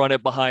 well, let's run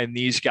it behind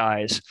these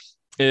guys.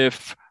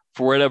 If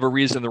for whatever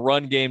reason the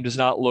run game does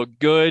not look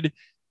good,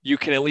 you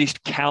can at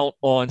least count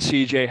on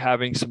CJ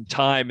having some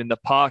time in the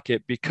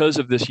pocket because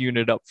of this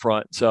unit up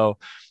front. So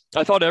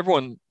I thought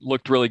everyone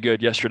looked really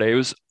good yesterday. It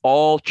was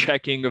all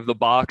checking of the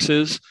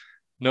boxes.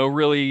 No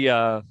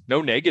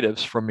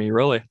negatives from me,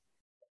 really.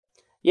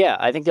 Yeah,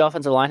 I think the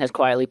offensive line has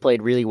quietly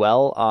played really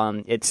well.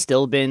 It's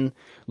still been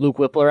Luke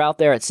Whippler out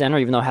there at center,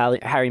 even though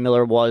Harry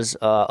Miller was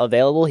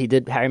available.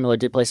 Harry Miller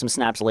did play some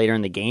snaps later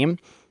in the game.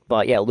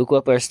 But yeah, Luke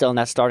Whippler is still in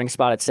that starting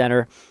spot at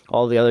center.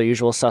 All the other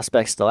usual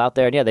suspects still out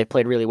there. And yeah, they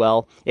played really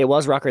well. It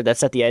was Ruckert that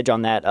set the edge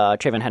on that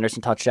TreVeyon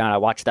Henderson touchdown. I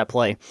watched that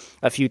play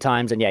a few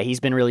times. And yeah, he's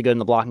been really good in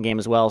the blocking game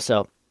as well.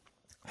 So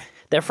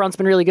their front's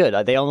been really good.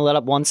 They only let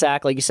up one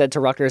sack, like you said, to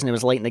Rutgers, and it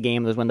was late in the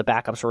game. It was when the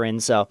backups were in.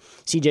 So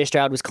CJ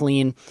Stroud was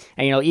clean.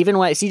 And, even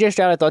when CJ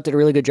Stroud, I thought, did a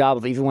really good job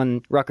of, even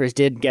when Rutgers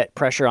did get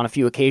pressure on a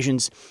few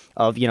occasions,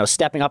 of,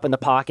 stepping up in the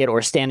pocket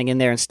or standing in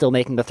there and still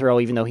making the throw,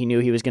 even though he knew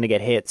he was going to get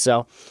hit.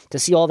 So to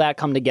see all that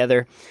come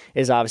together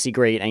is obviously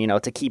great.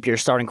 And, to keep your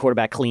starting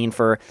quarterback clean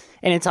for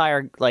an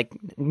entire, a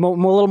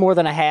little more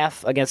than a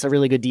half against a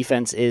really good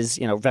defense is,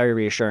 very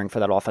reassuring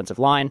for that offensive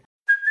line.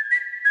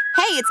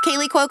 Hey, it's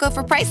Kaylee Cuoco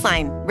for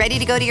Priceline. Ready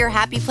to go to your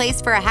happy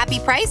place for a happy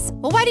price?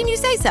 Well, why didn't you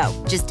say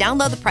so? Just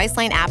download the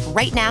Priceline app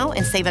right now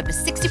and save up to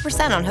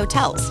 60% on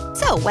hotels.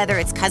 So whether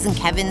it's Cousin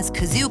Kevin's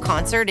Kazoo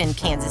Concert in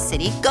Kansas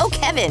City, go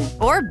Kevin,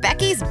 or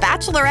Becky's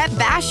Bachelorette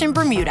Bash in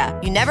Bermuda,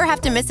 you never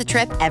have to miss a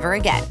trip ever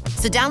again.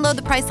 So download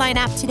the Priceline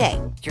app today.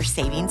 Your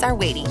savings are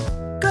waiting.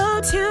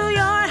 Go to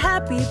your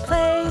happy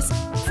place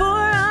for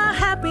a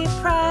happy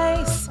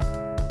price.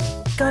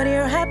 Go to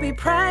your happy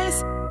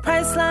price,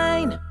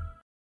 Priceline.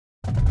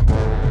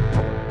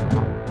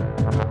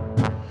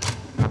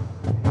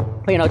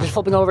 Just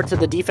flipping over to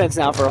the defense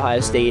now for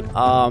Ohio State.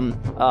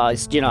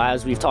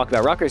 As we've talked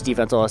about Rutgers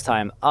defense all this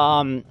time,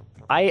 I'm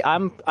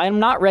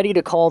not ready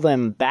to call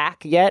them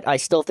back yet. I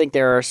still think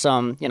there are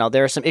some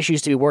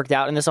issues to be worked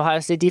out in this Ohio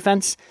State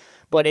defense.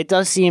 But it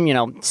does seem,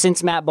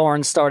 since Matt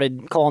Barnes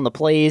started calling the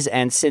plays,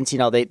 and since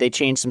they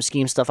changed some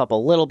scheme stuff up a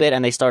little bit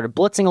and they started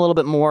blitzing a little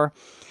bit more,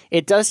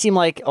 it does seem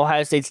like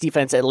Ohio State's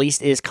defense at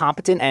least is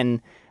competent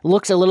and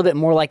looks a little bit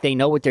more like they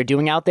know what they're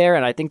doing out there.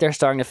 And I think they're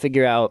starting to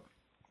figure out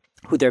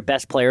who their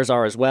best players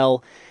are as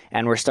well.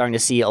 And we're starting to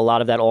see a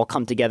lot of that all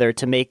come together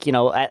to make,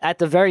 at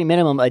the very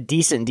minimum, a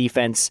decent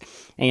defense.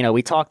 And,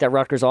 we talked that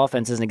Rutgers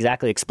offense isn't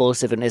exactly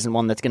explosive and isn't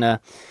one that's going to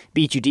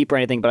beat you deep or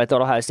anything, but I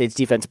thought Ohio State's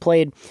defense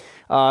played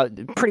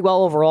pretty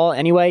well overall.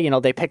 Anyway,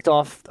 they picked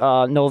off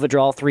Noah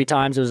Vidral 3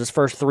 times. It was his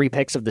first 3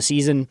 picks of the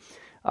season.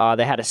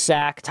 They had a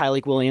sack.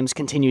 Tyleik Williams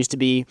continues to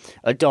be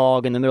a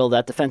dog in the middle of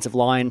that defensive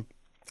line.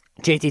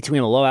 JT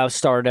Tuimoloau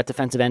started at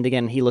defensive end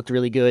again. He looked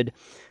really good.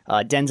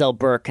 Denzel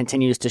Burke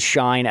continues to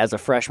shine as a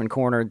freshman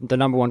corner, the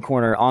number 1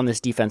 corner on this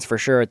defense for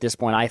sure at this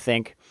point, I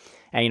think.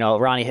 And,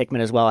 Ronnie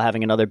Hickman as well,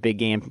 having another big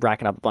game,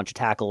 racking up a bunch of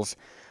tackles.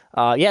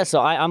 So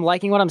I'm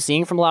liking what I'm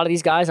seeing from a lot of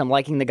these guys. I'm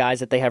liking the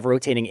guys that they have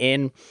rotating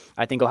in.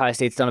 I think Ohio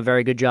State's done a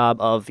very good job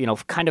of,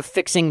 kind of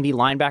fixing the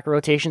linebacker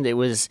rotation. It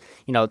was,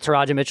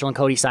 Taraja Mitchell and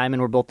Cody Simon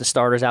were both the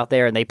starters out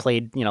there, and they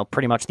played,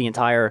 pretty much the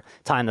entire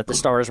time that the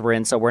starters were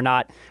in. So we're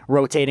not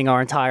rotating our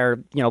entire,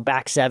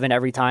 back 7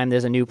 every time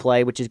there's a new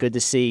play, which is good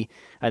to see.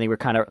 I think we're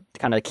kind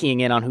of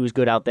keying in on who's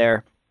good out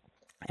there.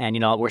 And,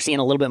 we're seeing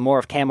a little bit more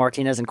of Cam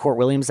Martinez and Court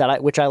Williams,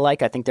 which I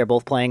like. I think they're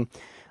both playing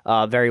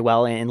very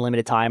well in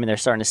limited time, and they're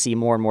starting to see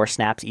more and more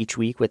snaps each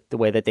week with the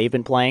way that they've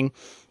been playing.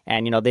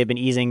 And, they've been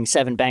easing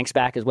Sevyn Banks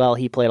back as well.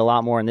 He played a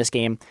lot more in this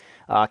game.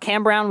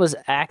 Cam Brown was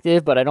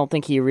active, but I don't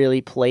think he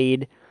really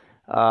played.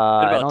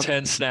 About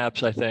 10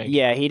 snaps, I think.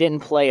 Yeah, he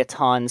didn't play a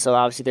ton, so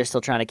obviously they're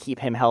still trying to keep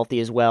him healthy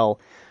as well.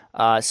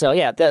 There's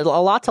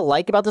a lot to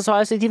like about this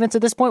Ohio State defense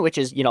at this point, which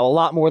is, a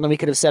lot more than we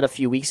could have said a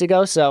few weeks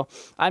ago. So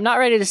I'm not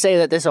ready to say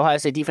that this Ohio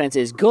State defense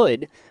is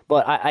good,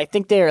 but I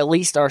think they at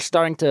least are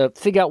starting to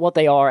figure out what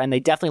they are, and they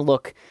definitely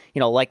look,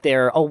 like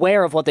they're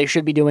aware of what they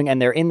should be doing, and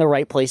they're in the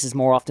right places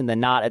more often than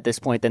not at this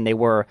point than they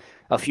were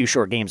a few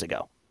short games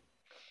ago.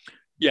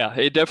 Yeah,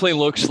 it definitely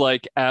looks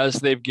like as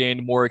they've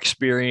gained more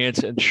experience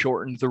and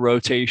shortened the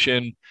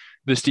rotation,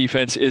 this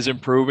defense is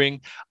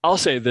improving. I'll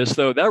say this,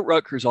 though, that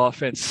Rutgers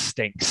offense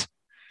stinks.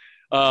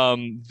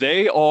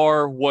 They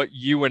are what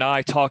you and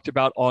I talked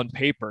about on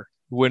paper.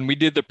 When we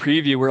did the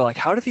preview, we're like,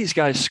 how do these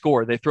guys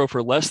score? They throw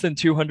for less than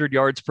 200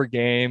 yards per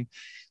game.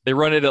 They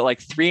run it at like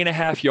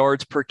 3.5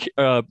 yards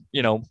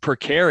per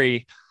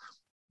carry.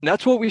 And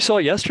that's what we saw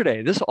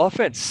yesterday. This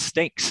offense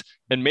stinks.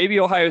 And maybe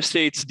Ohio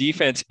State's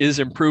defense is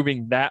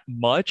improving that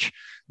much,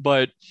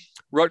 but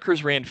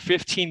Rutgers ran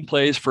 15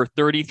 plays for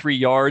 33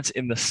 yards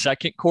in the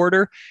second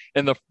quarter,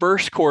 and the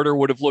first quarter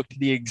would have looked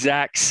the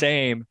exact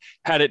same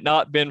had it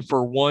not been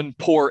for one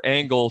poor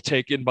angle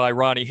taken by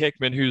Ronnie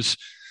Hickman, who's,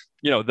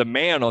 the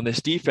man on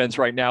this defense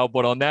right now.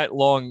 But on that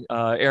long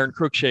Aaron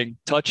Cruikshank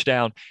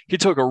touchdown, he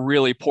took a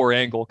really poor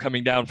angle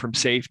coming down from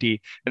safety,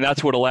 and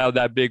that's what allowed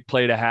that big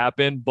play to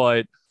happen.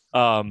 But,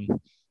 Noah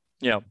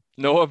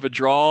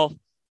Vedral,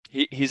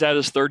 he's at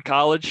his third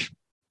college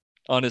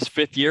on his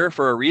fifth year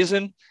for a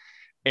reason.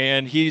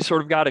 And he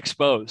sort of got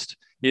exposed.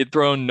 He had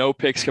thrown no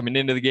picks coming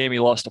into the game. He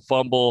lost a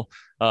fumble.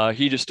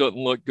 He just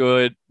didn't look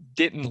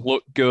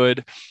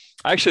good.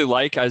 I actually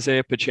like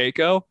Isaiah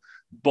Pacheco,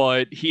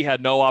 but he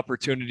had no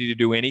opportunity to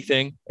do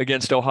anything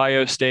against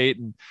Ohio State.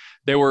 And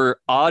they were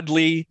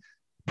oddly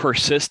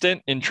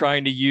persistent in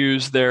trying to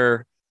use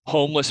their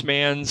homeless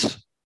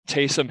man's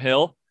Taysom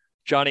Hill,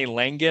 Johnny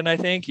Langan, I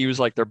think. He was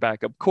like their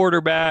backup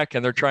quarterback,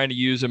 and they're trying to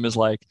use him as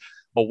like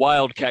a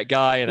wildcat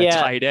guy and a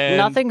tight end.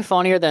 Nothing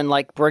funnier than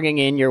like bringing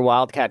in your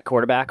wildcat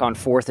quarterback on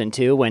 4th and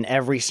 2 when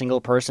every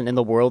single person in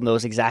the world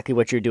knows exactly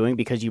what you're doing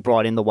because you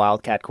brought in the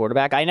wildcat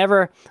quarterback. I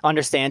never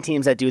understand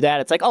teams that do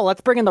that. It's like, oh,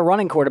 let's bring in the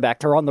running quarterback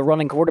to run the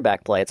running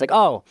quarterback play. It's like,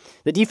 oh,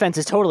 the defense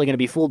is totally going to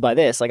be fooled by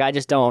this. Like,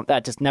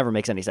 that just never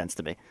makes any sense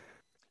to me.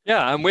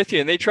 Yeah, I'm with you.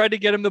 And they tried to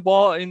get him the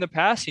ball in the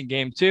passing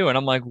game too. And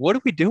I'm like, what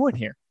are we doing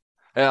here?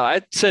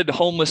 I said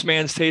homeless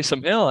man's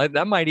Taysom Hill.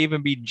 That might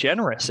even be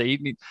generous. I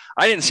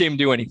didn't see him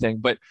do anything,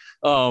 but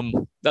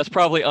that's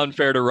probably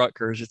unfair to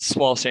Rutgers. It's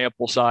small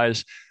sample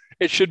size.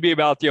 It should be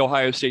about the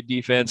Ohio State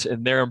defense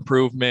and their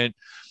improvement.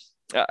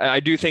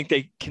 I do think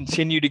they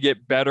continue to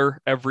get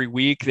better every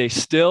week. They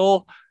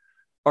still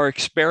are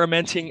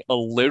experimenting a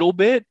little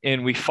bit,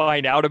 and we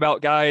find out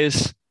about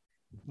guys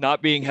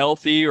not being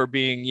healthy or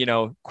being,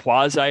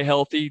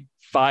 quasi-healthy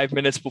 5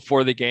 minutes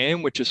before the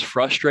game, which is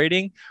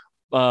frustrating.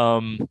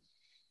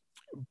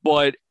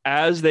 But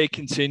as they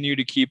continue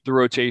to keep the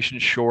rotation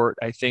short,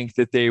 I think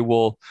that they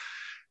will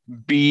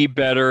be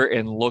better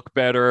and look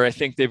better. I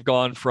think they've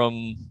gone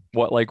from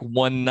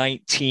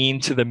 119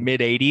 to the mid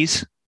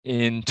 80s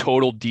in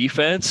total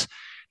defense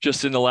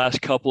just in the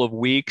last couple of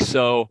weeks.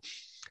 So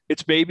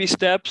it's baby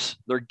steps.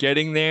 They're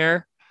getting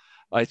there.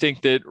 I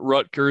think that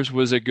Rutgers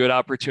was a good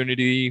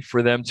opportunity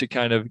for them to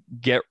kind of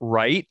get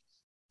right.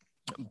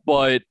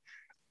 But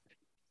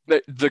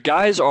the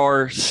guys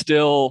are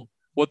still,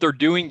 what they're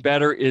doing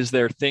better is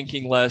they're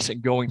thinking less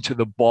and going to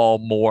the ball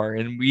more.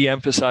 And we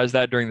emphasize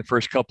that during the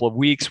first couple of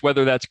weeks,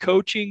 whether that's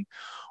coaching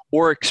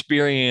or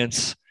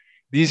experience.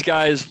 These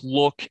guys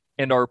look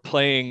and are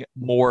playing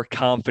more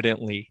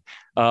confidently,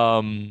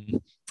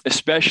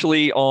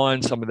 especially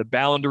on some of the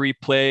boundary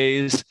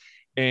plays.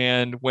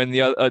 And when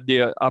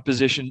the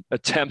opposition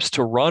attempts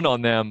to run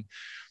on them,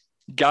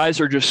 guys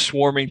are just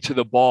swarming to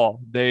the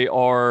ball. They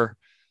are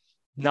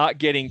not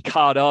getting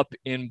caught up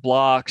in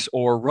blocks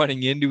or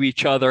running into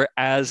each other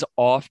as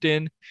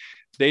often.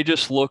 They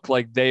just look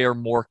like they are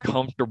more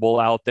comfortable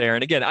out there.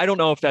 And again, I don't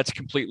know if that's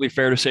completely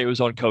fair to say it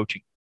was on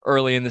coaching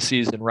early in the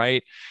season,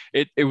 right?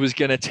 It was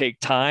going to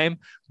take time,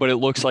 but it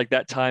looks like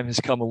that time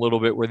has come a little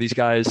bit where these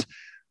guys,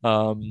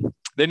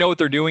 they know what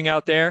they're doing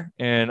out there.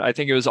 And I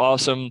think it was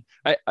awesome.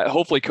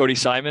 Hopefully Cody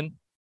Simon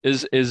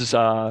is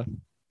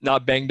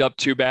not banged up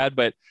too bad,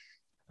 but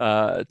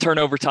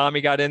turnover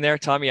Tommy got in there.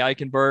 Tommy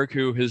Eichenberg,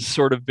 who has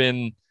sort of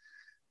been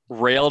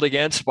railed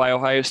against by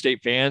Ohio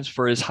State fans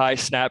for his high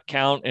snap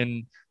count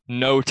and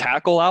no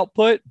tackle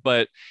output,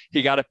 but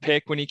he got a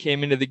pick when he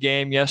came into the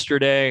game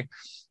yesterday.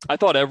 I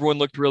thought everyone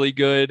looked really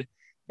good.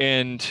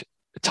 And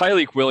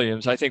Tyleik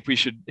Williams, I think we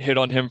should hit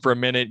on him for a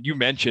minute. You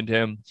mentioned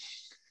him.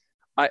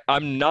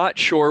 I'm not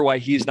sure why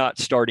he's not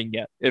starting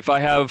yet. If I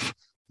have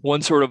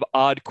one sort of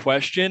odd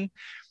question,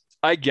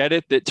 I get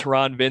it that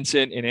Teron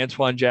Vincent and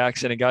Antoine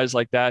Jackson and guys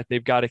like that,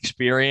 they've got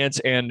experience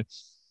and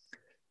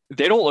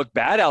they don't look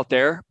bad out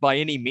there by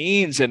any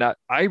means. And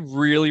I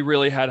really,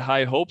 really had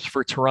high hopes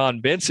for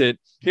Teron Vincent.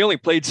 He only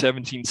played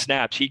 17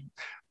 snaps.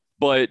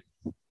 But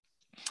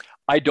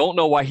I don't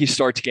know why he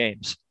starts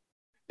games.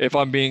 If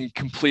I'm being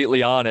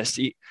completely honest,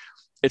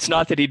 it's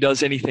not that he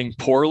does anything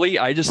poorly.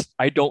 I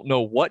don't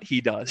know what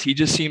he does. He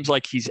just seems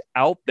like he's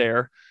out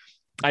there.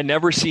 I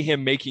never see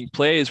him making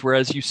plays,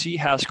 whereas you see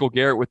Haskell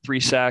Garrett with 3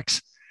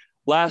 sacks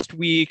last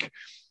week.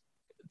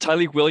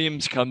 Tyleik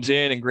Williams comes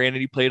in, and granted,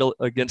 he played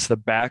against the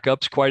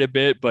backups quite a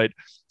bit, but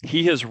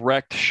he has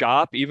wrecked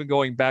shop. Even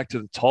going back to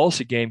the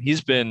Tulsa game,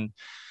 he's been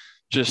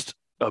just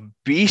a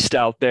beast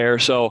out there.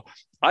 So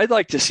I'd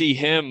like to see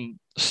him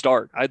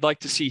start. I'd like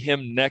to see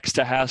him next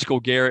to Haskell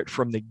Garrett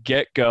from the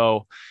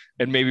get-go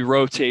and maybe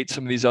rotate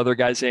some of these other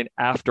guys in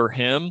after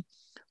him.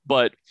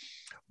 But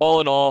all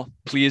in all,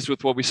 pleased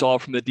with what we saw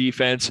from the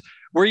defense.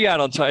 Where are you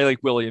at on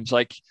Tyleik Williams?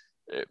 Like,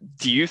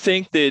 do you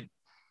think that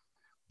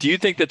Do you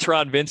think that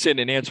Teron Vincent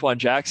and Antoine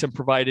Jackson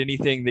provide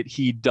anything that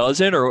he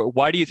doesn't, or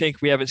why do you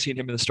think we haven't seen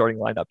him in the starting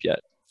lineup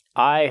yet?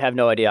 I have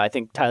no idea. I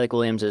think Tyleik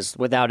Williams is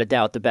without a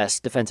doubt the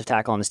best defensive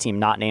tackle on this team,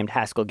 not named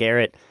Haskell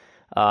Garrett.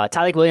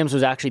 Tyleik Williams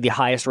was actually the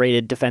highest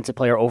rated defensive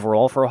player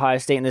overall for Ohio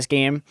State in this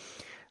game.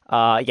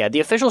 The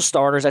official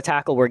starters at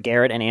tackle were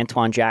Garrett and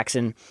Antoine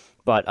Jackson,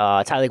 but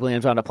Tyleik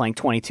Williams wound up playing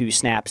 22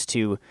 snaps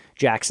to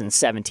Jackson's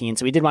 17,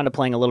 so he did wind up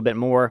playing a little bit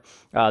more.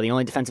 The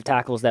only defensive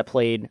tackles that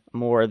played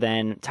more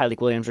than Tyleik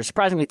Williams were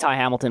surprisingly Ty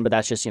Hamilton, but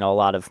that's just, a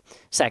lot of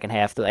second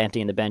half, the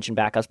emptying the bench and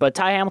backups. But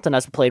Ty Hamilton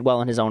has played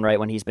well in his own right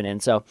when he's been in,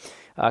 so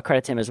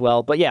credit to him as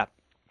well. But yeah,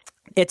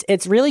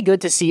 it's really good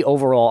to see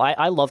overall.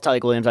 I love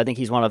Tyleik Williams. I think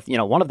he's one of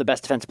the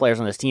best defensive players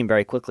on this team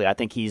very quickly. I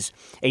think he's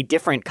a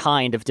different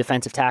kind of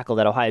defensive tackle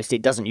that Ohio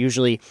State doesn't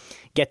usually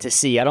get to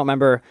see. I don't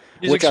remember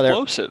he's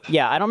explosive.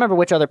 I don't remember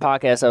which other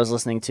podcast I was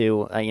listening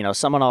to.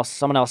 Someone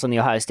else on the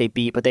Ohio State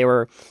beat, but they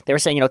were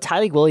saying,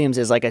 Tyleik Williams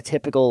is like a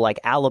typical like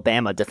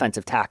Alabama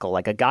defensive tackle,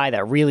 like a guy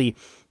that really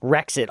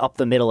wrecks it up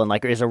the middle and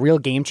like is a real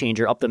game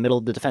changer up the middle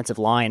of the defensive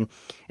line.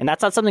 And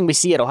that's not something we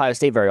see at Ohio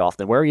State very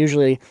often. We're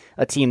usually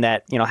a team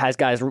that, has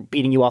guys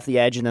beating you off the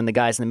edge, and then the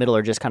guys in the middle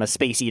are just kind of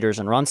space eaters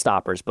and run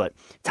stoppers. But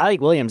Tyleik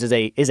Williams is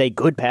a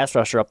good pass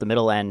rusher up the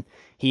middle, and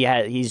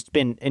he's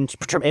been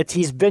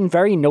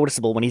very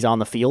noticeable when he's on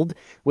the field,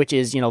 which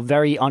is,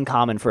 very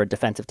uncommon for a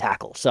defensive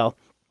tackle. So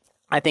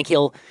I think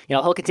he'll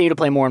continue to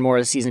play more and more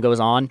as the season goes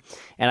on.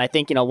 And I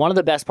think, one of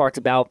the best parts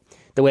about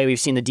the way we've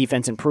seen the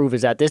defense improve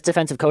is that this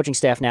defensive coaching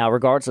staff now,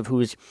 regardless of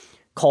who's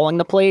calling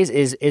the plays,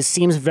 is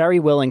seems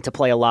very willing to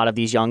play a lot of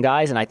these young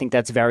guys, and I think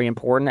that's very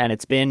important, and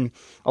it's been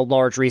a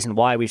large reason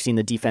why we've seen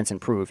the defense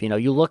improve.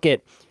 You look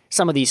at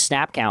some of these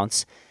snap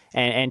counts,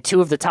 and two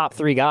of the top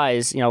three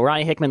guys,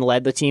 Ronnie Hickman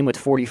led the team with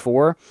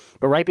 44,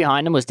 but right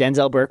behind him was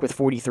Denzel Burke with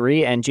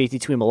 43 and JT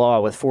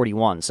Tuimoloau with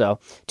 41. So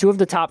two of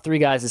the top three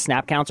guys'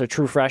 snap counts are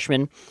true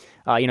freshmen.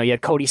 You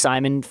had Cody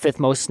Simon, fifth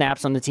most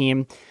snaps on the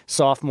team,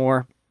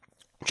 sophomore.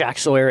 Jack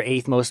Sawyer,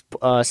 eighth most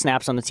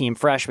snaps on the team,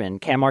 freshman.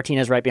 Cam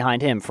Martinez right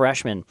behind him,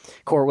 freshman.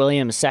 Court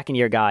Williams,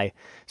 second-year guy.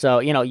 So,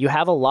 you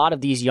have a lot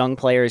of these young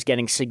players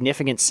getting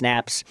significant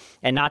snaps,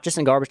 and not just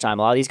in garbage time.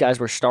 A lot of these guys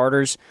were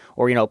starters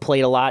or,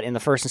 played a lot in the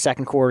first and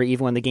second quarter,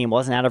 even when the game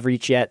wasn't out of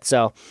reach yet.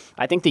 So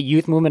I think the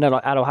youth movement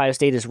at Ohio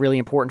State is really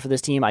important for this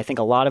team. I think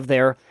a lot of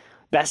their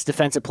best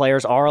defensive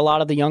players are a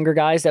lot of the younger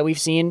guys that we've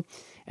seen.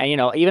 And,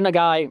 even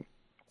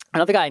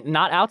another guy,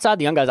 not outside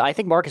the young guys, I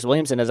think Marcus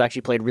Williamson has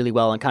actually played really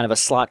well in kind of a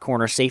slot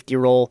corner safety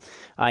role.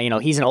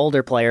 He's an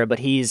older player, but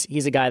he's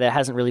a guy that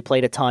hasn't really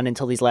played a ton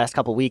until these last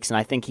couple weeks, and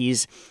I think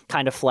he's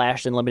kind of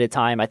flashed in limited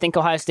time. I think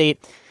Ohio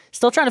State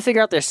still trying to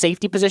figure out their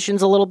safety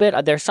positions a little bit.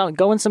 They're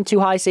going some too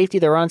high safety.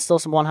 They're running still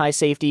some one high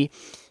safety,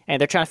 and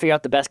they're trying to figure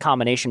out the best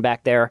combination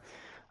back there.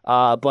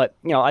 But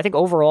I think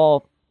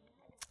overall,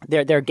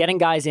 they're getting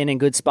guys in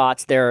good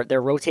spots. They're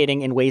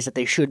rotating in ways that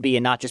they should be,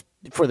 and not just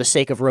for the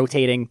sake of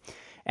rotating.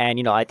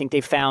 And, I think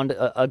they found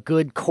a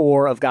good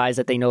core of guys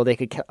that they know they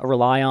could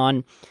rely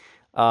on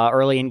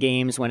early in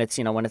games when it's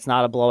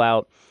not a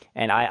blowout.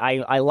 And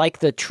I like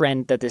the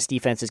trend that this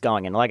defense is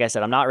going in. Like I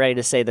said, I'm not ready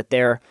to say that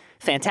they're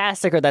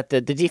fantastic or that the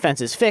defense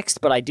is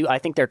fixed, but I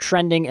think they're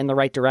trending in the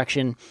right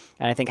direction.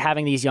 And I think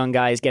having these young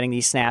guys getting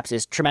these snaps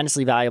is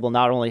tremendously valuable,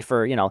 not only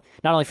for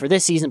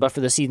this season, but for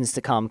the seasons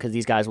to come, because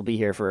these guys will be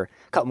here for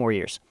a couple more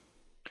years.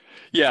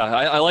 Yeah,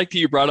 I like that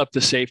you brought up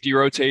the safety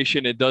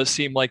rotation. It does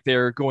seem like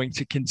they're going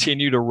to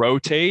continue to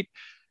rotate.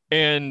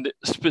 And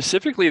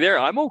specifically there,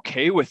 I'm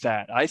okay with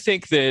that. I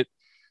think that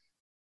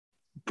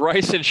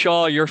Bryson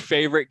Shaw, your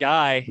favorite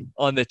guy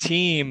on the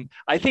team,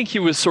 I think he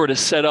was sort of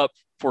set up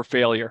for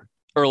failure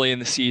early in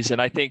the season.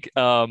 I think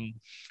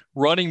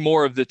running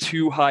more of the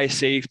too high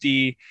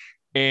safety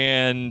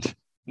and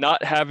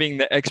not having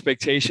the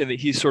expectation that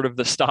he's sort of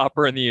the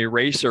stopper and the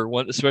eraser,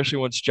 especially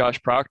once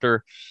Josh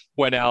Proctor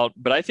went out.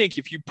 But I think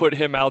if you put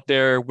him out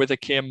there with a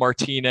Cam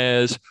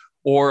Martinez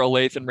or a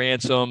Lathan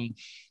Ransom,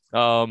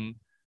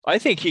 I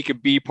think he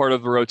could be part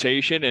of the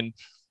rotation. And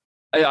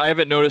I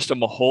haven't noticed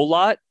him a whole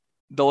lot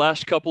the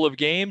last couple of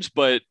games,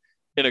 but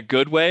in a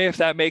good way, if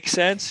that makes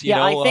sense.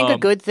 I think a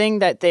good thing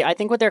that I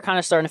think what they're kind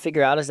of starting to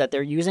figure out is that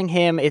they're using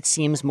him, it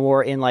seems,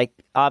 more in like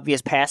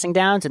obvious passing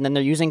downs, and then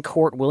they're using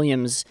Court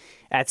Williams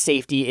at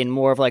safety in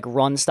more of like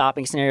run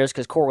stopping scenarios,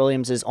 because Court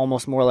Williams is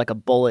almost more like a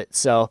bullet.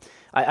 So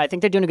I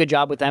think they're doing a good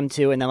job with them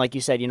too. And then, like you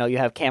said, you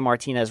have Cam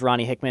Martinez,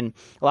 Ronnie Hickman,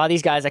 a lot of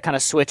these guys that kind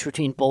of switch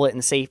between bullet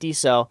and safety.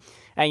 So,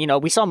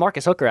 and we saw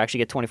Marcus Hooker actually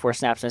get 24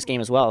 snaps in this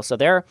game as well. So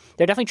they're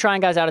definitely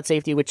trying guys out at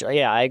safety, which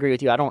I agree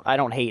with you. I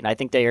don't hate, and I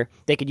think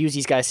they could use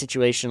these guys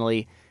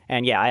situationally.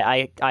 And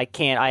I'm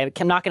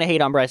not going to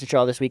hate on Bryson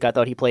Shaw this week. I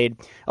thought he played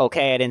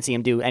okay. I didn't see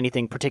him do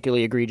anything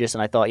particularly egregious.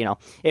 And I thought,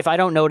 if I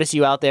don't notice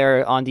you out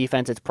there on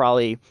defense, it's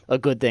probably a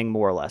good thing,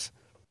 more or less.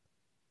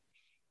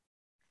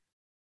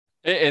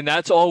 And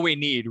that's all we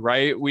need,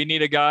 right? We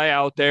need a guy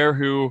out there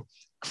who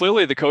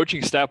clearly the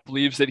coaching staff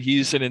believes that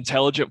he's an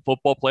intelligent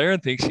football player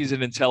and thinks he's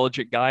an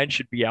intelligent guy and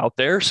should be out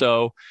there.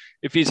 So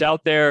if he's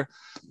out there,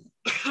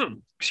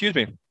 excuse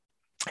me,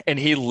 and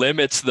he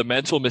limits the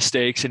mental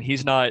mistakes and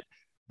he's not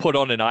put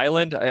on an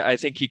island, I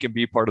think he can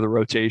be part of the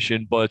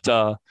rotation. But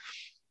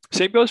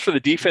same goes for the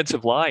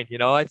defensive line.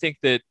 I think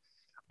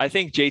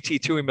JT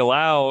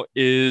Tuimoloau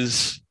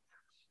is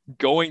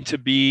going to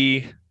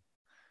be,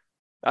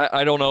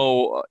 I don't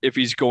know if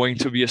he's going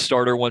to be a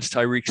starter once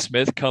Tyreke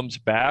Smith comes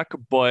back,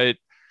 but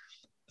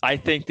I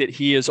think that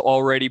he has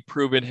already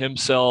proven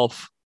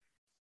himself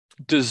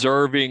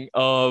deserving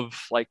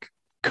of like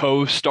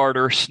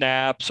co-starter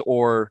snaps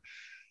or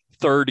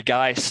third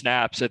guy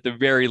snaps at the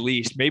very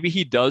least. Maybe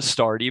he does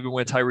start even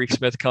when Tyreke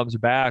Smith comes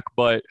back,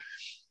 but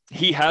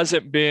he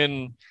hasn't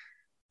been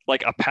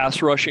like a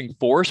pass rushing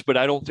force, but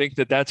I don't think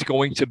that that's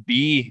going to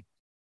be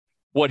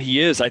what he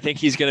is. I think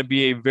he's going to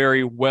be a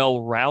very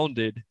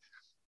well-rounded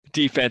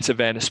defensive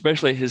end,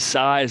 especially his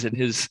size and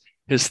his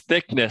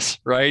thickness,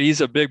 right?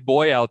 He's a big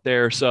boy out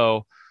there.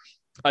 So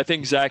I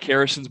think Zach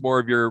Harrison's more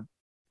of your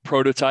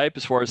prototype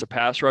as far as a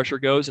pass rusher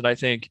goes. And I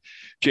think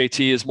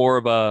JT is more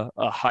of a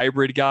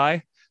hybrid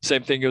guy.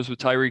 Same thing goes with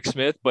Tyreke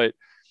Smith, but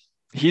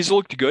he's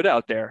looked good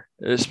out there,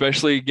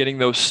 especially getting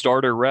those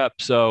starter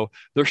reps. So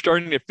they're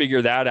starting to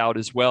figure that out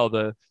as well.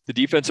 The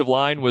defensive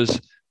line was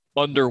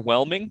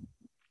underwhelming,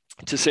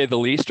 to say the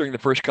least, during the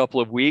first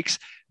couple of weeks.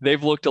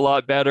 They've looked a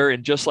lot better.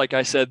 And just like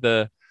I said,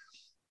 the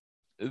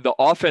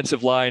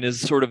offensive line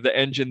is sort of the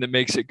engine that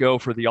makes it go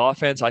for the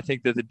offense. I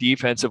think that the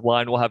defensive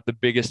line will have the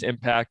biggest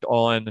impact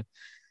on,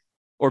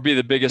 or be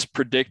the biggest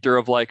predictor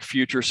of like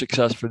future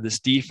success for this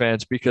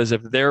defense, because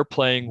if they're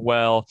playing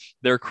well,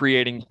 they're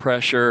creating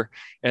pressure,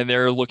 and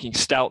they're looking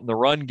stout in the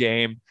run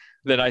game,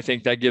 then I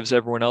think that gives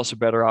everyone else a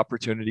better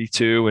opportunity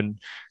too, and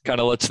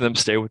kind of lets them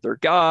stay with their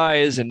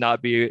guys and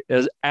not be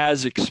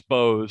as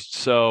exposed.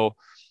 So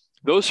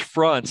those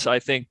fronts, I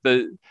think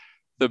the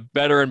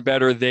better and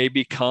better they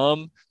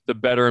become, the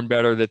better and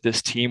better that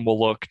this team will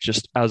look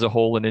just as a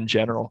whole and in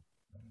general.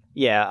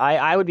 Yeah,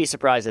 I would be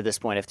surprised at this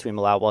point if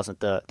Tuimoloau wasn't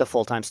the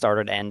full-time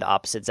starter to end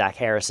opposite Zach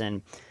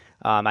Harrison.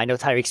 I know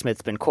Tyreke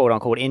Smith's been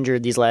quote-unquote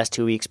injured these last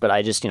 2 weeks, but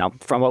I just,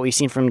 from what we've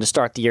seen from him to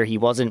start the year, he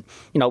wasn't,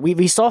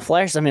 we saw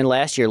flashes of him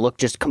last year look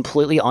just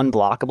completely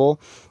unblockable,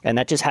 and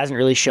that just hasn't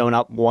really shown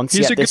up once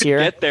yet this year.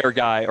 He's a good get-there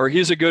guy, or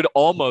he's a good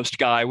almost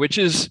guy, which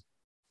is,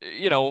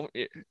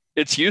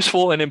 it's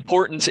useful and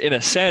important in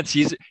a sense.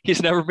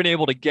 He's never been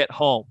able to get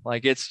home.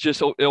 Like, it's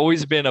just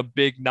always been a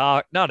big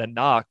knock, not a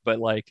knock, but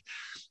like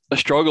a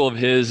struggle of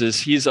his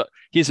is he's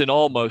an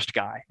almost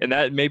guy, and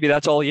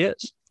that's all he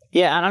is.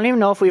 Yeah, and I don't even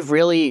know if we've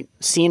really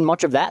seen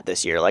much of that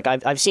this year. Like I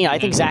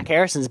think Zach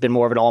Harrison's been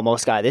more of an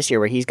almost guy this year,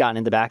 where he's gotten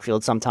in the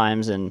backfield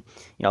sometimes and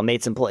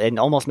made some play and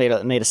almost made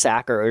a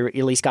sack or at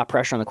least got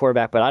pressure on the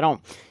quarterback. But I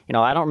don't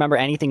remember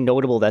anything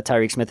notable that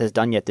Tyreke Smith has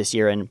done yet this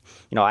year. And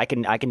I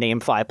can name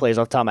 5 plays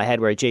off the top of my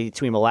head where JT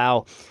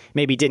Tuimoloau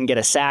maybe didn't get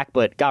a sack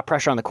but got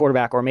pressure on the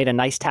quarterback or made a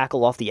nice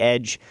tackle off the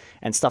edge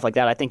and stuff like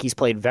that. I think he's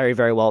played very,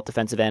 very well at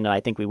defensive end, and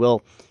I think we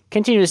will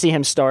continue to see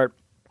him start.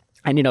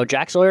 And,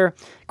 Jack Sawyer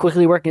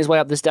quickly working his way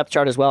up this depth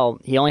chart as well.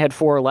 He only had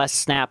 4 less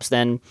snaps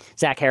than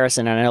Zach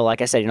Harrison. And I know,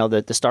 like I said,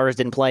 the starters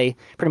didn't play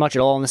pretty much at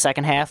all in the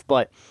second half.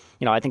 But,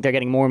 I think they're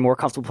getting more and more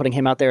comfortable putting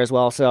him out there as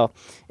well. So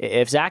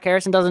if Zach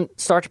Harrison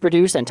doesn't start to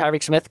produce and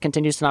Tyreke Smith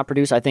continues to not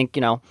produce, I think,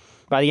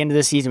 by the end of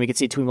the season, we could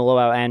see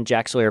Tuimoloau and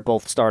Jack Sawyer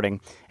both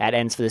starting at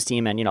ends for this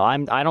team. And,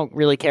 I don't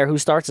really care who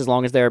starts as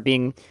long as they're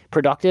being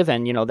productive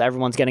and,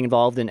 everyone's getting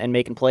involved and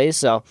making plays.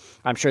 So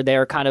I'm sure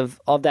they're kind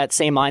of that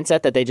same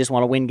mindset that they just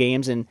want to win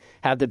games and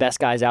have the best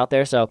guys out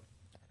there. So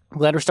I'm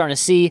glad we're starting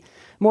to see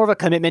more of a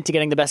commitment to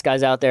getting the best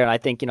guys out there. And I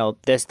think,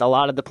 a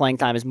lot of the playing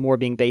time is more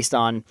being based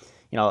on,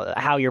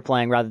 how you're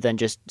playing rather than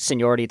just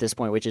seniority at this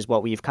point, which is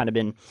what we've kind of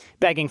been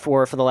begging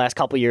for the last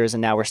couple of years.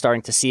 And now we're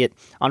starting to see it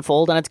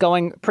unfold, and it's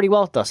going pretty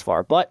well thus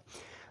far. But,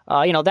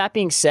 that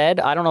being said,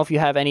 I don't know if you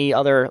have any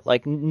other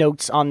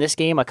notes on this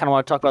game. I kind of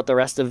want to talk about the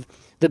rest of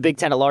the Big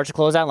Ten at large to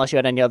close out, unless you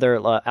had any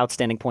other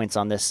outstanding points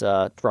on this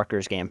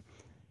Rutgers game.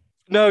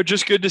 No,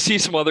 just good to see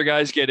some other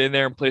guys get in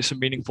there and play some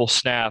meaningful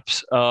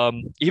snaps.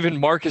 Even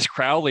Marcus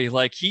Crowley,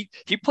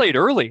 he played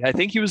early. I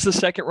think he was the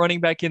second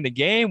running back in the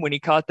game when he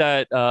caught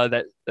that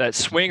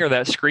swing or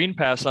that screen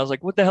pass. And I was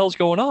like, what the hell's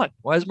going on?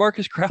 Why is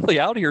Marcus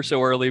Crowley out here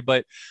so early?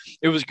 But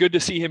it was good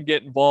to see him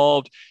get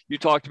involved. You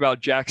talked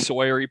about Jack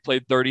Sawyer. He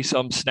played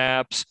 30-some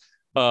snaps.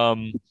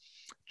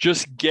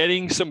 Just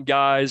getting some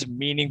guys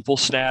meaningful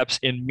snaps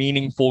in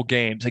meaningful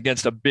games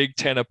against a Big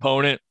Ten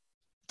opponent.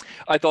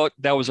 I thought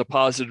that was a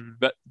positive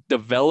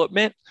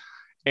development,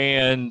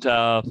 and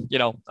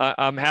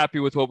I'm happy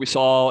with what we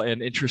saw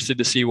and interested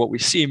to see what we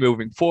see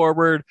moving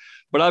forward.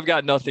 But I've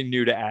got nothing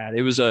new to add.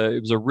 It was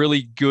a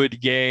really good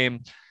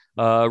game,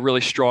 really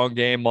strong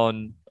game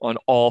on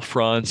all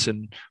fronts,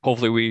 and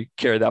hopefully we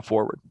carry that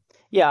forward.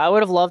 Yeah, I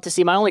would have loved to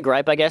see, my only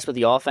gripe, I guess, with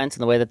the offense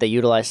and the way that they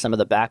utilize some of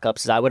the backups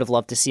is I would have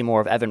loved to see more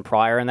of Evan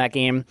Pryor in that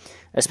game,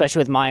 especially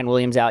with Mayan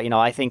Williams out.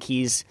 I think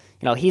he's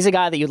he's a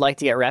guy that you'd like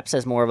to get reps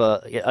as more of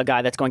a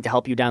guy that's going to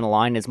help you down the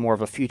line, as more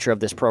of a future of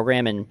this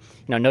program. And,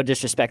 no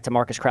disrespect to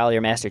Marcus Crowley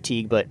or Master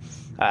Teague, but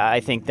I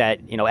think that,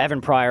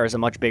 Evan Pryor is a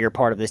much bigger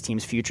part of this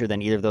team's future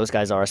than either of those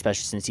guys are,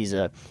 especially since he's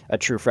a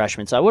true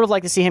freshman. So I would have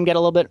liked to see him get a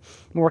little bit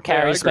more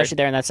carries, especially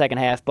there in that second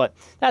half. But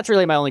that's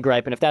really my only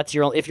gripe. And if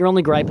your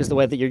only gripe is the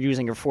way that you're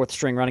using your fourth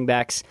string running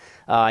backs,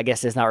 I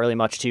guess there's not really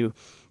much to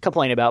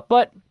complain about.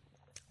 But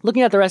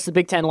looking at the rest of the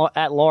Big Ten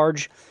at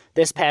large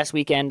this past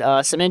weekend,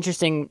 some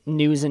interesting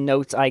news and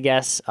notes, I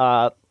guess.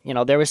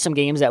 There was some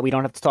games that we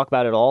don't have to talk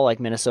about at all, like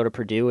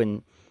Minnesota-Purdue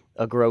and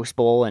a gross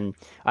bowl, and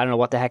I don't know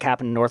what the heck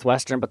happened to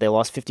Northwestern, but they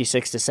lost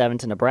 56-7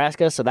 to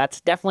Nebraska, so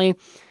that's definitely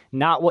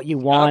not what you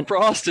want.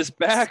 Frost is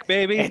back,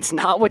 baby. It's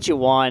not what you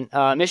want.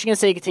 Michigan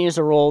State continues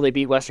to roll. They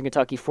beat Western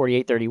Kentucky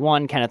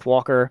 48-31. Kenneth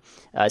Walker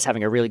is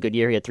having a really good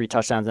year. He had 3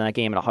 touchdowns in that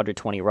game and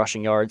 120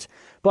 rushing yards.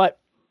 But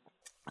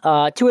 2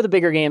 of the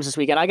bigger games this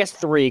weekend, I guess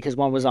 3, because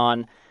one was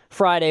on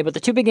Friday, but the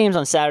 2 big games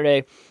on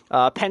Saturday,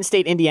 Penn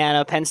State,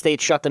 Indiana. Penn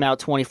State shut them out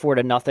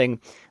 24-0.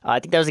 I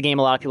think that was a game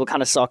a lot of people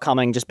kind of saw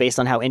coming just based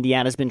on how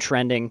Indiana's been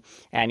trending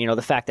and,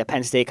 the fact that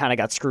Penn State kind of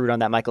got screwed on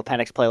that Michael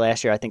Penix play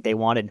last year. I think they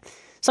wanted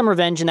some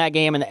revenge in that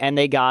game, and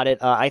they got it.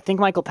 I think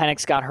Michael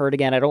Penix got hurt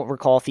again. I don't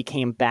recall if he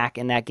came back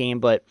in that game,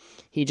 but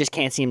he just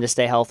can't seem to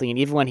stay healthy. And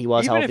even when he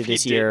was healthy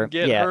this year,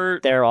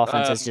 hurt, their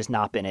offense has just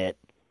not been it.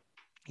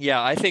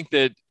 Yeah, I think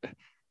that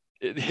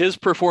his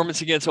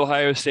performance against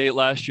Ohio State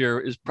last year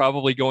is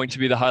probably going to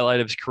be the highlight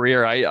of his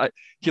career.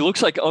 He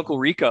looks like Uncle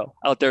Rico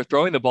out there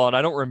throwing the ball, and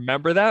I don't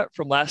remember that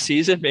from last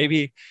season.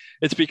 Maybe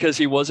it's because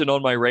he wasn't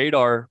on my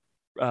radar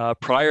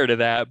prior to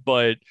that,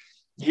 but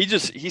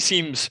he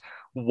seems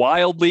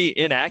wildly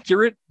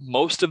inaccurate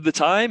most of the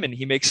time, and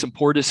he makes some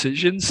poor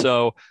decisions.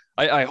 So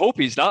I hope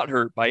he's not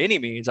hurt by any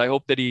means. I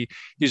hope that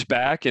he's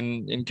back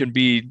and can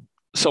be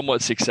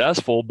somewhat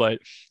successful. But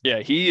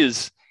yeah, he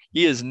is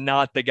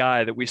not the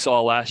guy that we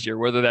saw last year,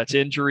 whether that's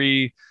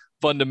injury,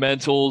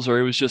 fundamentals, or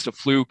it was just a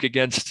fluke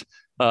against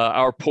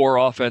our poor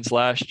offense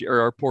last year,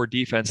 or our poor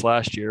defense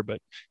last year.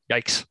 But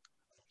yikes.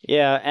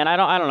 Yeah, and I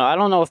don't know. I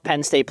don't know if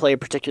Penn State played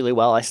particularly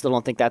well. I still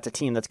don't think that's a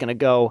team that's going to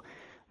go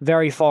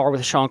very far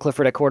with Sean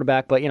Clifford at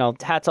quarterback. But,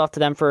 hats off to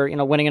them for,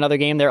 winning another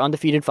game. They're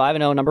undefeated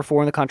 5-0, number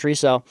 4 in the country.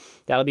 So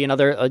that'll be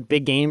a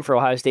big game for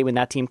Ohio State when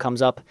that team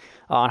comes up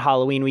on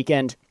Halloween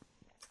weekend.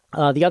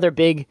 The other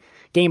big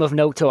game of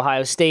note to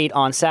Ohio State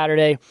on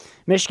Saturday,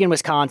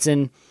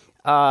 Michigan-Wisconsin.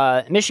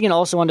 Michigan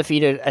also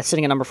undefeated,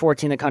 sitting at number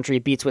 14 in the country,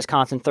 beats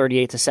Wisconsin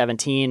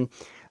 38-17.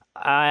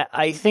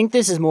 I think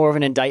this is more of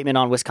an indictment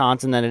on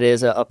Wisconsin than it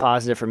is a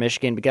positive for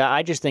Michigan, because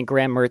I just think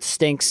Graham Mertz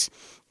stinks.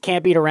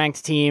 Can't beat a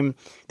ranked team.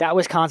 That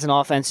Wisconsin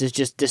offense is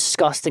just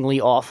disgustingly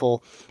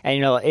awful.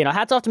 And,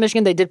 hats off to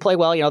Michigan. They did play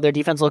well. Their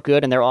defense looked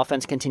good, and their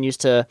offense continues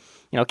to,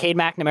 Cade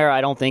McNamara, I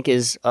don't think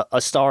is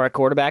a star at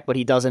quarterback, but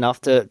he does enough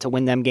to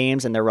win them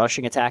games, and their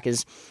rushing attack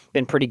has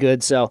been pretty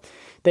good. So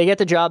they get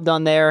the job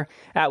done there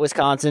at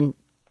Wisconsin.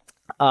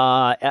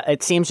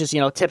 It seems just,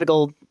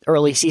 typical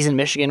early season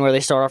Michigan, where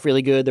they start off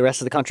really good, the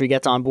rest of the country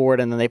gets on board,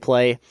 and then they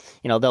play,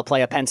 they'll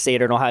play a Penn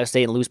State or an Ohio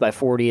State and lose by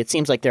 40. It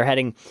seems like they're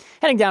heading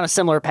down a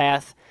similar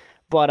path.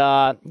 But,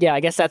 I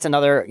guess that's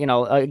another,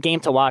 a game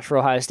to watch for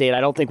Ohio State. I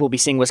don't think we'll be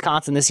seeing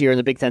Wisconsin this year in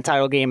the Big Ten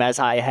title game as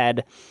I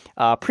had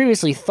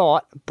previously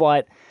thought,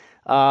 but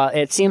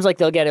it seems like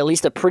they'll get at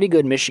least a pretty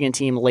good Michigan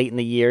team late in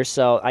the year.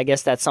 So I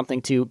guess that's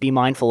something to be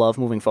mindful of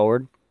moving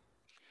forward.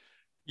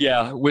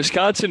 Yeah,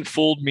 Wisconsin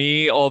fooled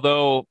me,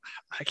 although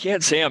I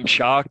can't say I'm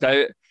shocked.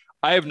 I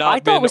have not.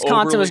 I thought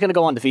Wisconsin was going to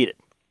go undefeated.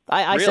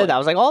 I Really? said that. I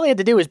was like, all they had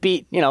to do was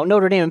beat,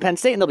 Notre Dame and Penn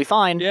State, and they'll be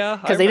fine. Yeah,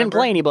 because they didn't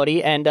play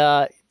anybody, and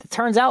it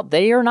turns out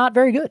they are not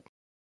very good.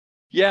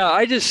 Yeah,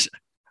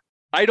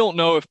 I don't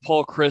know if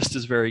Paul Chryst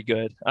is very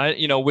good.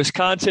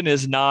 Wisconsin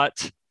is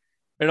not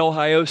an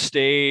Ohio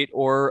State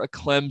or a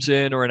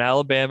Clemson or an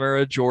Alabama or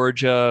a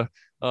Georgia.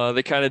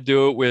 They kind of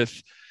do it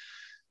with,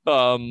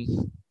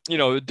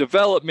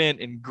 development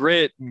and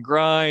grit and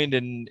grind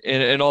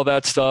and all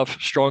that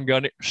stuff.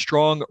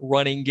 Strong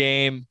running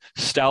game,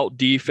 stout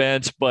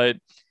defense. But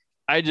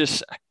I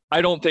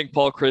don't think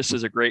Paul Chryst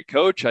is a great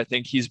coach. I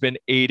think he's been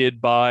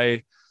aided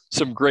by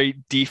some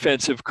great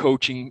defensive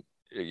coaching,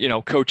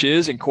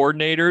 coaches and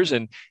coordinators,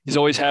 and he's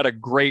always had a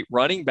great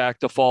running back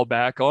to fall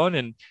back on.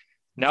 And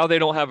now they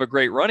don't have a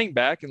great running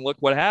back, and look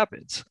what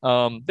happens.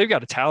 They've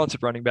got a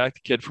talented running back, the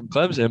kid from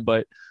Clemson,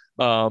 but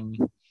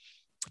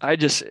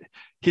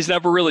he's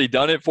never really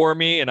done it for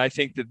me. And I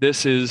think that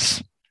this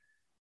is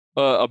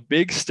a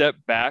big step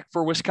back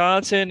for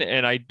Wisconsin,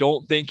 and I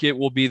don't think it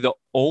will be the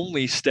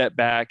only step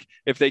back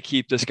if they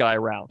keep this guy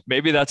around.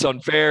 Maybe that's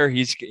unfair.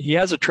 He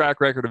has a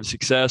track record of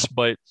success,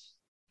 but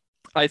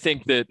I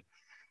think that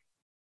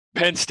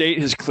Penn State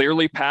has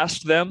clearly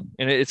passed them,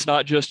 and it's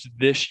not just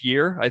this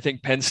year. I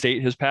think Penn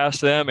State has passed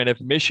them, and if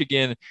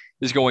Michigan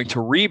is going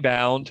to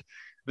rebound,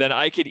 then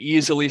I could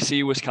easily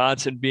see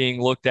Wisconsin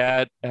being looked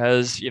at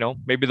as,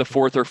 maybe the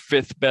 4th or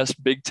 5th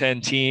best Big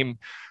Ten team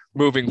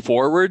moving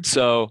forward.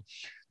 So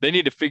they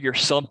need to figure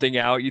something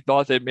out. You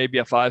thought that maybe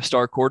a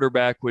 5-star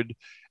quarterback would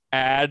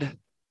add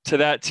to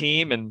that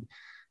team, and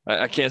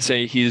I can't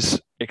say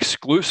he's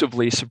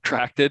exclusively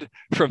subtracted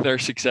from their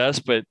success,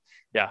 but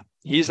yeah,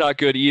 he's not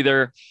good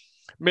either.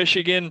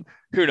 Michigan,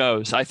 who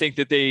knows? I think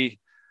that they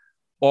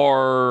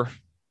are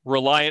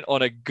reliant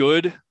on a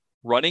good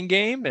running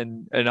game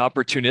and an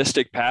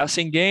opportunistic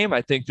passing game.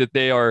 I think that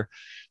they are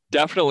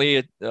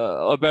definitely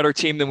a better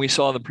team than we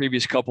saw in the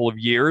previous couple of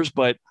years,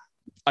 but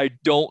I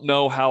don't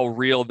know how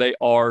real they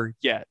are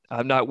yet.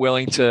 I'm not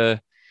willing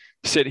to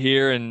sit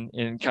here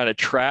and kind of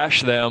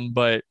trash them,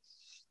 but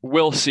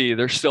we'll see.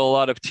 There's still a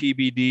lot of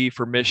TBD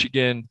for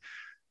Michigan,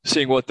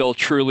 seeing what they'll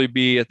truly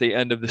be at the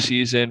end of the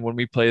season when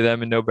we play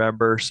them in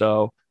November.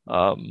 So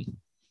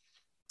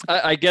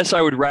I guess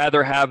I would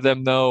rather have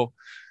them, though,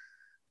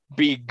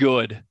 be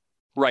good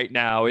right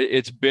now.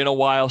 It's been a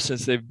while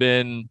since they've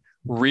been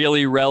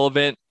really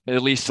relevant,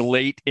 at least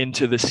late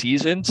into the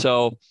season.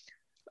 So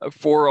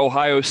for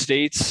Ohio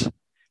State's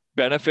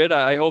benefit,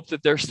 I hope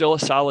that they're still a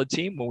solid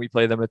team when we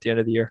play them at the end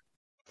of the year.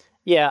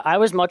 Yeah, I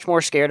was much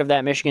more scared of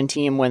that Michigan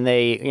team when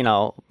they,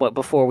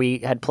 before we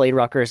had played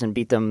Rutgers and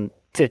beat them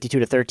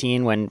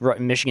 52-13, when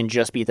Michigan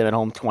just beat them at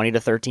home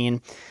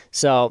 20-13.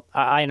 So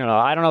I don't know.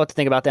 I don't know what to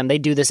think about them. They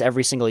do this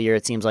every single year,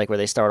 it seems like, where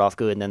they start off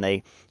good and then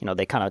they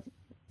kind of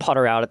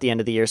putter out at the end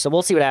of the year. So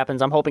we'll see what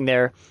happens. I'm hoping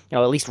they're, at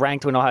least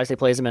ranked when Ohio State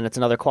plays them, and it's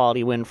another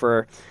quality win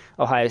for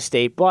Ohio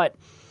State. But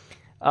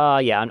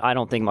yeah, I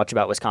don't think much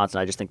about Wisconsin.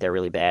 I just think they're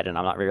really bad, and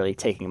I'm not really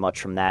taking much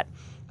from that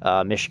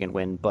Michigan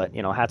win. But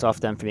hats off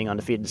to them for being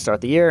undefeated to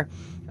start the year.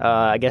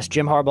 I guess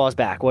Jim Harbaugh is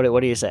back. What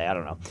do you say? I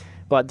don't know.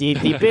 But the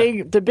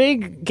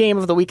big game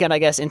of the weekend, I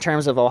guess, in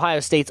terms of Ohio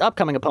State's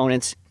upcoming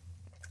opponents,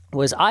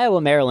 was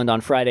Iowa-Maryland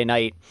on Friday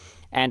night.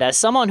 And as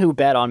someone who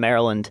bet on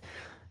Maryland,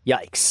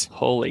 yikes!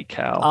 Holy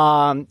cow!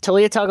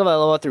 Taulia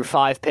Tagovailoa threw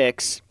 5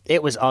 picks.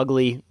 It was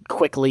ugly.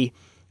 Quickly,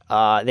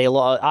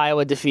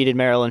 Iowa defeated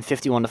Maryland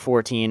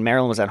 51-14.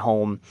 Maryland was at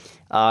home.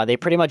 They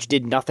pretty much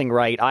did nothing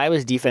right.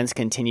 Iowa's defense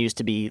continues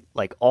to be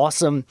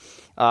awesome.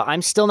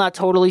 I'm still not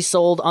totally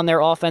sold on their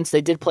offense.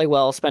 They did play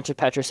well. Spencer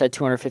Petras had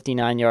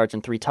 259 yards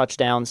and 3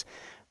 touchdowns.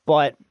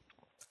 But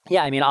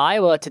yeah,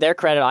 Iowa, to their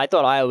credit, I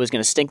thought Iowa was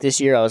going to stink this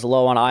year. I was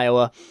low on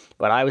Iowa,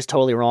 but I was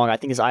totally wrong. I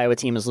think this Iowa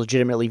team is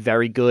legitimately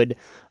very good.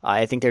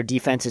 I think their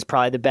defense is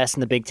probably the best in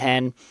the Big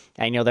Ten,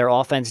 and their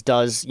offense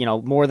does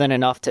more than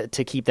enough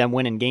to keep them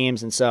winning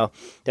games. And so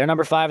they're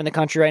number 5 in the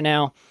country right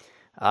now.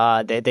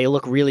 They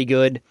look really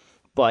good.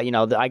 But,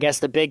 I guess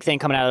the big thing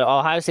coming out of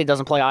Ohio State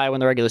doesn't play Iowa in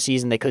the regular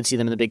season. They could see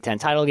them in the Big Ten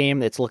title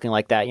game. It's looking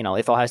like that.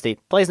 If Ohio State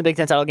plays in the Big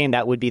Ten title game,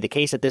 that would be the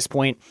case at this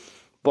point.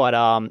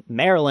 But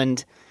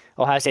Maryland,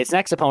 Ohio State's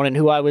next opponent,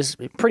 who I was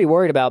pretty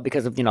worried about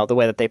because of, the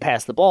way that they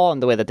pass the ball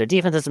and the way that their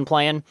defense has been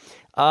playing,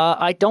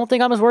 I don't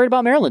think I'm as worried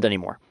about Maryland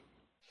anymore.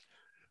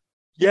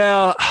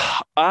 Yeah,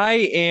 I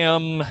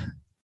am.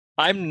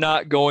 I'm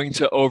not going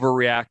to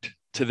overreact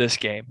to this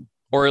game,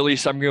 or at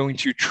least I'm going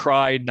to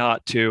try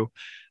not to.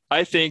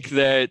 I think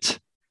that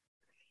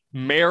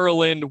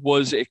Maryland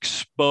was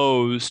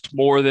exposed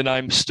more than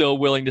I'm still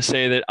willing to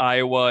say that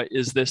Iowa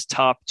is this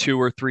top 2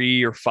 or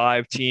 3 or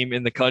 5 team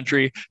in the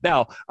country.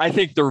 Now, I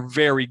think they're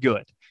very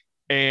good,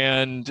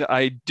 and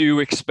I do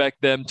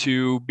expect them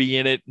to be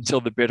in it until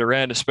the bitter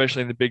end,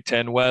 especially in the Big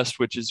Ten West,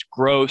 which is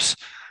gross.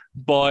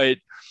 But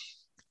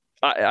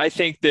I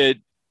think that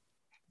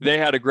they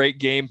had a great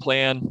game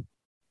plan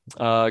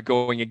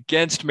going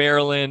against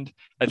Maryland.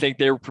 I think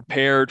they were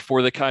prepared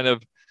for the kind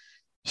of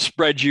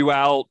spread you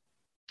out,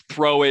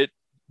 throw it,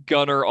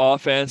 gunner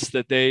offense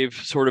that they've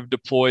sort of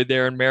deployed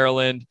there in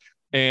Maryland.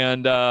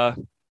 And I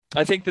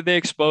think that they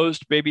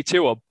exposed Baby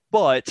Tua,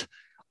 but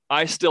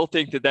I still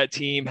think that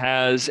team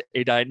has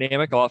a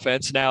dynamic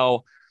offense.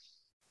 Now,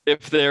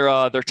 if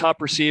their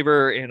top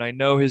receiver, and I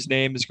know his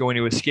name is going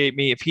to escape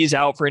me, if he's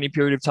out for any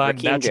period of time,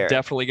 that's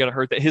definitely going to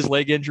hurt. That his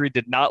leg injury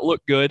did not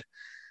look good.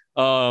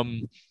 But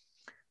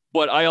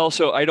I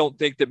don't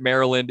think that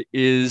Maryland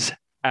is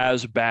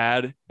as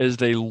bad as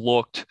they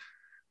looked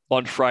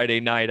on Friday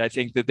night. I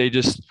think that they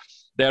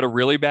had a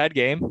really bad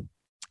game,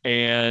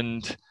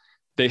 and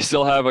they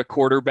still have a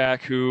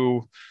quarterback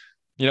who,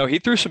 he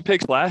threw some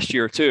picks last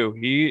year too.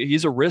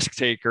 He's a risk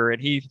taker,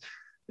 and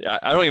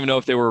I don't even know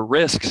if they were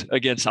risks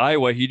against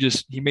Iowa. He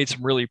made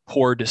some really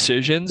poor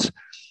decisions,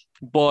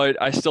 but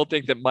I still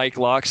think that Mike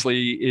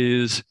Locksley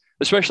is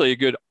especially a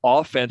good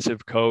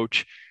offensive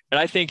coach, and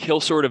I think he'll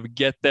sort of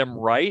get them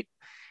right.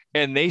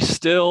 And they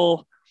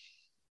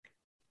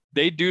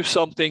do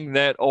something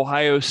that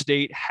Ohio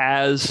State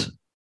has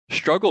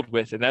struggled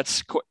with, and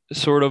that's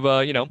sort of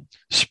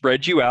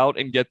spread you out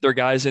and get their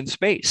guys in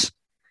space.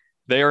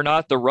 They are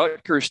not the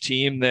Rutgers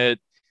team that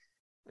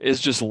is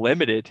just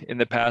limited in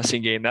the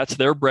passing game. That's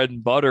their bread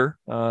and butter.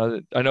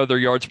 I know their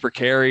yards per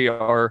carry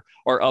are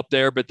up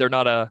there, but they're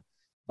not a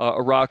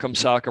rock'em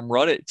sock'em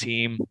run it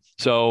team.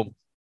 So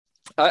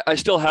I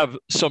still have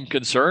some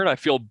concern. I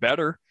feel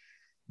better,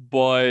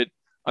 but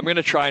I'm going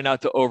to try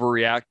not to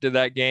overreact to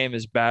that game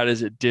as bad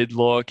as it did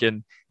look.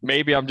 And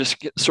maybe I'm just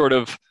sort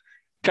of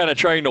kind of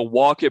trying to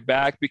walk it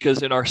back,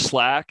 because in our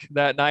Slack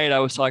that night, I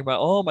was talking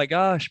about, oh my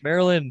gosh,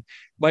 Maryland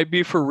might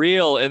be for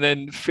real. And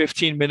then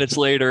 15 minutes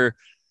later,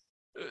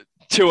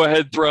 Tua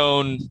had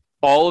thrown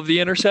all of the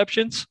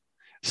interceptions.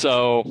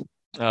 So,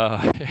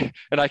 and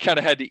I kind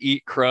of had to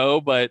eat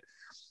crow, but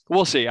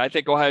we'll see. I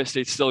think Ohio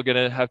State's still going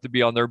to have to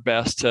be on their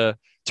best to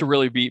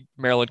really beat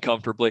Maryland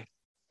comfortably.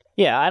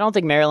 Yeah, I don't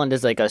think Maryland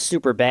is like a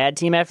super bad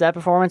team after that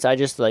performance. I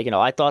just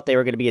I thought they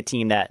were going to be a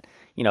team that,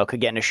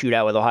 could get in a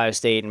shootout with Ohio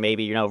State and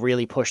maybe,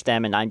 really push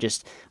them. And I think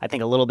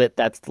that's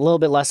a little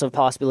bit less of a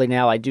possibility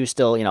now. I do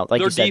still, like their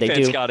you said, they do. Their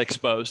defense got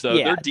exposed, though.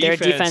 Yeah, their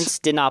defense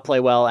did not play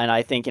well. And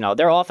I think,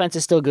 their offense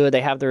is still good.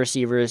 They have the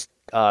receivers.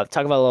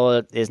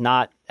 Tagovailoa is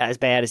not as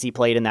bad as he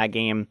played in that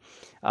game.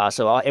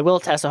 So it will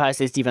test Ohio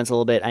State's defense a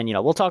little bit. And,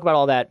 we'll talk about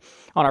all that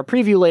on our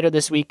preview later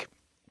this week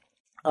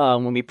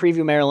when we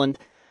preview Maryland.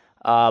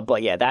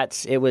 But yeah,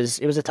 it was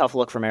a tough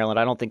look for Maryland.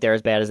 I don't think they're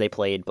as bad as they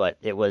played, but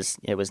it was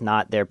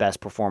not their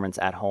best performance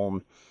at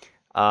home.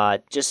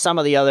 Just some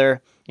of the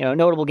other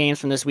notable games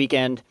from this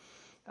weekend.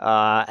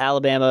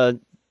 Alabama,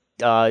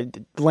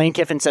 Lane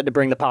Kiffin said to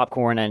bring the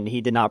popcorn, and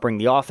he did not bring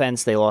the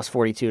offense. They lost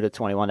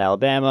 42-21 to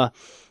Alabama.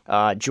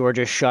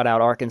 Georgia shut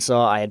out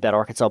Arkansas. I had bet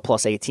Arkansas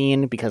plus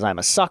 18 because I'm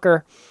a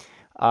sucker,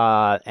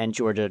 and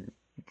Georgia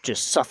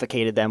just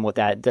suffocated them with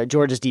that.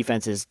 Georgia's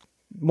defense is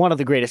one of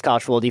the greatest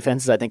college football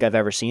defenses I think I've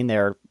ever seen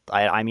there.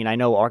 I mean, I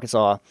know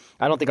Arkansas.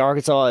 I don't think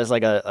Arkansas is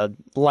like a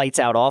lights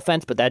out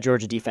offense, but that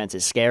Georgia defense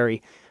is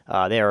scary.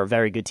 They are a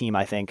very good team,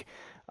 I think.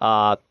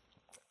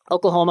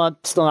 Oklahoma,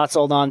 still not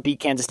sold on, beat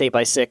Kansas State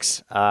by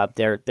 6.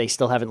 They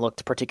still haven't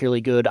looked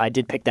particularly good. I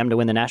did pick them to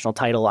win the national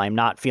title. I'm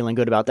not feeling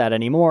good about that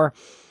anymore.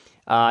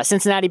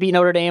 Cincinnati beat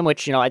Notre Dame,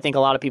 which, I think a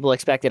lot of people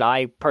expected.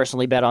 I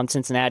personally bet on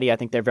Cincinnati. I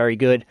think they're very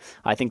good.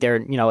 I think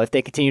they're,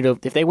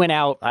 if they win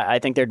out, I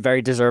think they're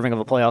very deserving of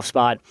a playoff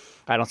spot.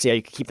 I don't see how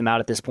you could keep them out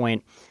at this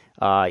point.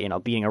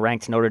 Being a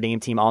ranked Notre Dame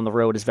team on the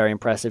road is very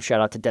impressive. Shout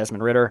out to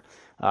Desmond Ridder.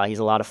 He's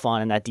a lot of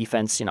fun, and that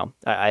defense,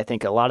 I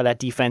think a lot of that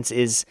defense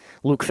is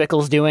Luke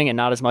Fickell's doing and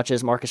not as much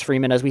as Marcus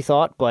Freeman as we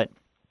thought, but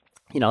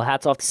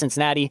hats off to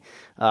Cincinnati,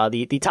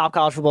 the top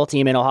college football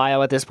team in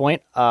Ohio at this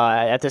point,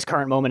 at this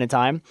current moment in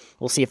time.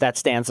 We'll see if that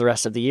stands the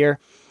rest of the year.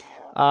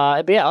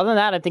 But yeah, other than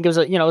that, I think it was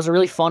a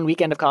really fun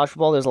weekend of college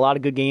football. There's a lot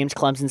of good games.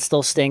 Clemson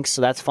still stinks,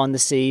 so that's fun to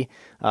see.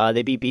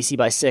 They beat BC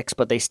by 6,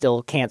 but they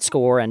still can't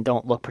score and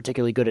don't look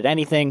particularly good at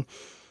anything.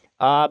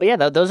 But yeah,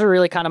 those are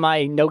really kind of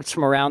my notes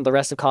from around the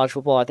rest of college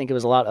football. I think it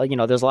was a lot.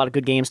 There's a lot of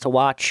good games to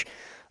watch.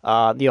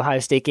 The Ohio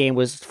State game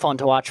was fun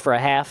to watch for a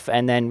half,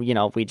 and then,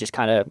 we just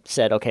kind of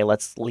said, okay,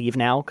 let's leave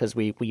now because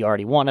we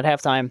already won at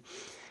halftime.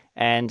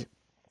 And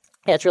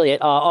yeah, that's really it.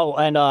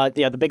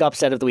 The big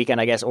upset of the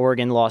weekend, I guess,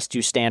 Oregon lost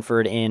to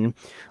Stanford in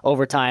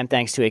overtime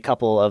thanks to a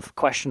couple of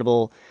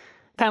questionable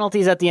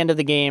penalties at the end of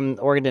the game.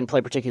 Oregon didn't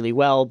play particularly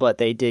well, but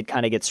they did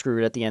kind of get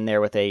screwed at the end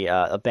there with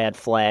a bad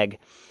flag.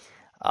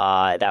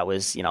 That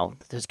was,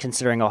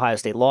 considering Ohio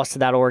State lost to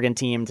that Oregon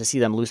team, to see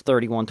them lose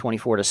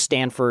 31-24 to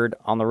Stanford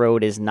on the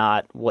road is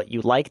not what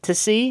you like to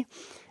see.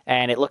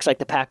 And it looks like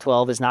the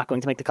Pac-12 is not going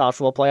to make the college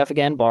football playoff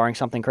again, barring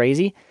something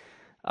crazy.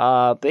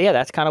 But yeah,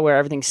 that's kind of where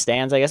everything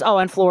stands, I guess. Oh,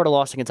 and Florida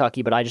lost to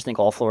Kentucky, but I just think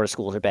all Florida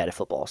schools are bad at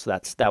football. So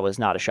that was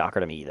not a shocker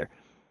to me either.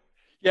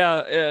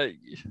 Yeah,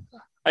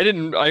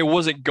 I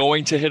wasn't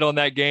going to hit on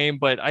that game,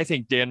 but I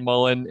think Dan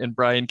Mullen and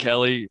Brian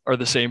Kelly are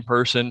the same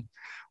person.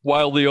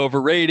 Wildly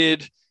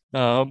overrated.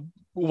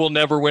 Will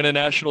never win a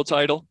national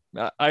title.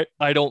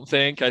 I don't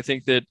think. I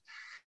think that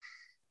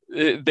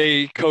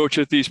they coach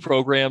at these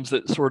programs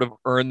that sort of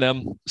earn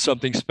them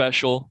something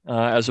special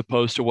as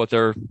opposed to what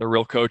their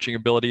real coaching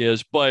ability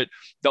is. But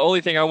the only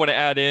thing I want to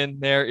add in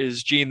there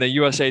is, Gene, the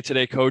USA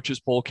Today coaches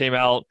poll came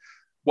out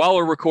while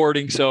we're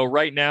recording. So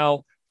right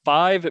now,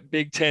 5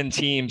 Big Ten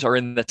teams are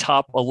in the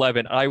top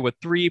 11. Iowa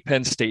 3,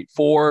 Penn State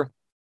 4,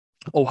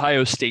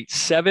 Ohio State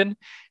 7,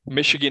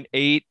 Michigan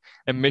 8,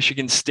 and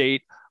Michigan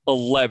State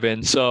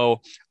 11.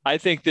 So I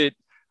think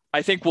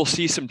we'll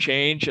see some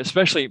change,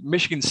 especially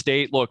Michigan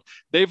State. Look,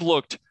 they've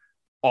looked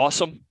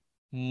awesome,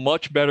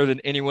 much better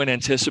than anyone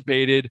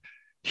anticipated.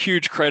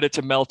 Huge credit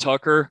to Mel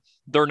Tucker.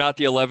 They're not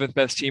the 11th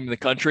best team in the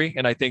country,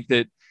 and I think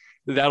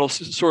that'll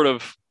sort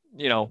of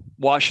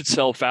wash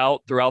itself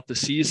out throughout the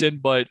season.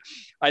 But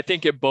I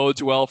think it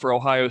bodes well for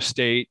Ohio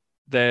State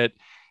that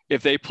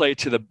if they play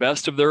to the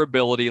best of their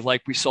ability,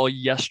 like we saw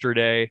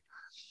yesterday,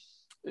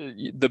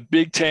 the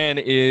Big Ten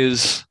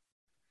is,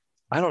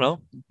 I don't know,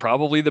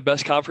 probably the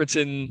best conference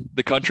in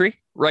the country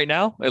right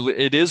now.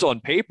 It is on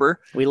paper.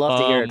 We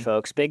love to hear it,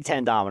 folks. Big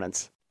Ten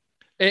dominance.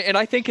 And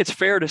I think it's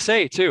fair to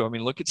say, too. I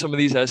mean, look at some of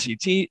these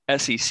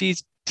SEC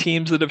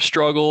teams that have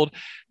struggled.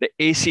 The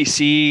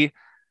ACC,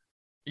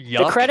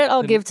 yuck. The credit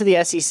I'll give to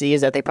the SEC is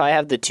that they probably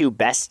have the 2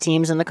 best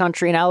teams in the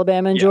country in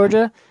Alabama and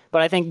Georgia.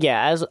 But I think,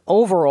 as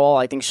overall,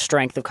 I think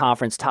strength of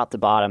conference top to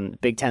bottom,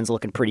 Big Ten's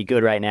looking pretty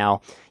good right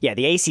now. Yeah,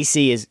 the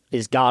ACC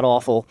is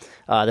god-awful.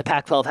 The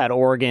Pac-12 had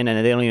Oregon,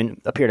 and they don't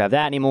even appear to have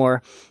that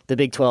anymore. The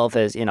Big 12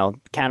 is,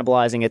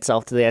 cannibalizing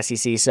itself to the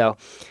SEC. So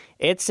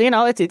it's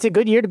a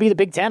good year to be the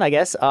Big Ten, I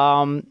guess.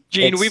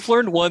 Gene, we've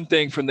learned one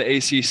thing from the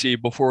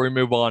ACC before we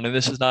move on, and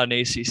this is not an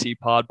ACC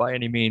pod by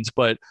any means,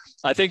 but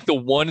I think the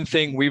one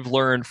thing we've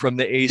learned from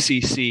the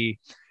ACC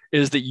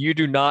is that you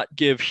do not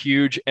give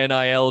huge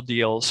NIL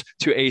deals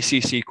to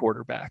ACC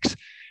quarterbacks.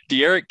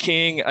 De'Aaron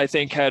King, I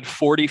think, had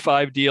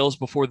 45 deals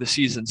before the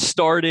season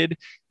started.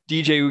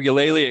 DJ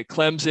Uiagalelei at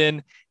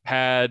Clemson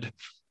had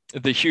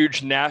the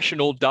huge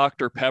national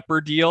Dr.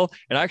 Pepper deal.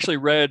 And I actually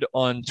read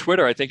on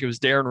Twitter, I think it was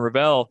Darren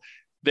Ravel,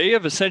 they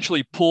have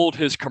essentially pulled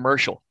his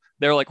commercial.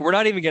 They're like, we're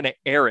not even going to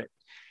air it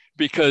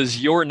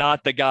because you're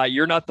not the guy.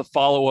 You're not the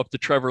follow-up to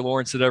Trevor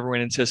Lawrence that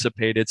everyone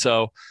anticipated.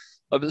 So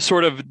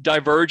sort of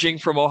diverging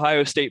from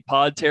Ohio State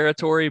pod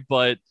territory,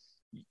 but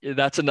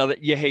that's another,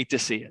 you hate to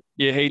see it.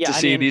 You hate to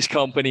see these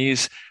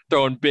companies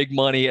throwing big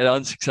money at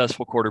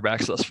unsuccessful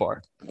quarterbacks thus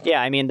far.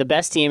 Yeah, I mean, the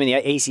best team in the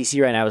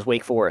ACC right now is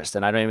Wake Forest,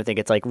 and I don't even think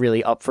it's like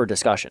really up for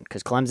discussion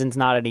because Clemson's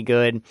not any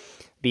good.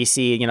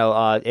 BC,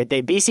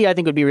 BC I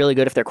think would be really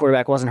good if their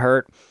quarterback wasn't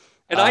hurt.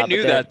 And I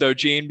knew that though,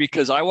 Gene,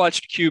 because I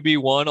watched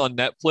QB1 on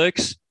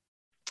Netflix,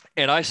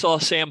 and I saw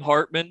Sam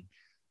Hartman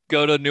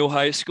go to New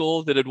High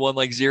School that had won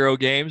like 0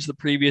 games the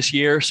previous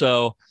year.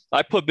 So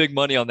I put big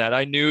money on that.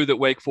 I knew that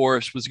Wake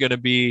Forest was going to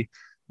be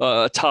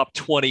a top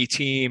 20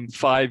 team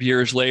 5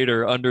 years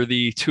later under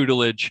the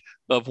tutelage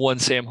of one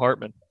Sam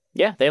Hartman.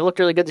 Yeah, they looked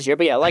really good this year.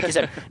 But yeah, like you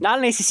said, not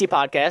an ACC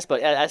podcast,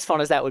 but as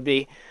fun as that would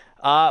be.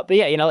 But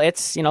yeah,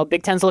 it's,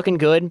 Big Ten's looking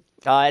good.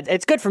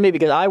 It's good for me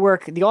because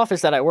the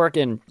office that I work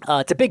in,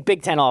 it's a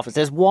Big Ten office.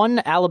 There's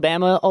one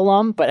Alabama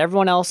alum, but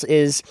everyone else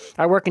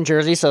I work in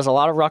Jersey, so there's a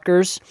lot of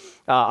Rutgers.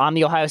 I'm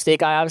the Ohio State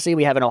guy, obviously.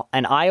 We have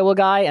an Iowa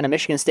guy and a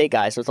Michigan State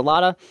guy. So it's a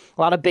lot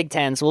of Big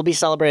Ten. So we'll be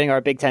celebrating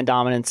our Big Ten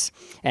dominance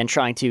and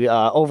trying to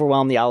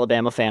overwhelm the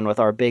Alabama fan with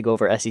our big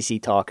over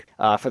SEC talk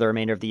for the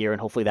remainder of the year,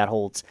 and hopefully that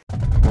holds.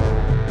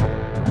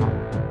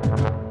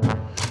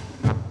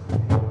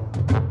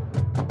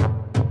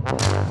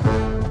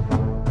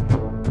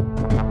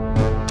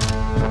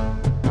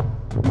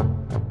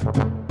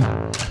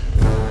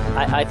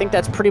 I think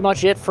that's pretty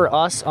much it for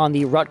us on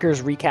the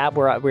Rutgers recap.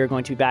 We're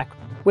going to be back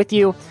with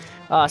you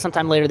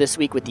sometime later this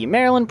week with the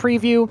Maryland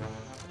preview.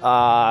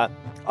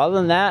 Other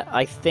than that,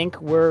 I think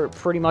we're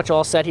pretty much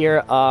all set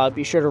here.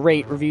 Be sure to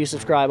rate, review,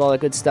 subscribe, all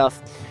that good stuff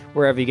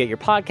wherever you get your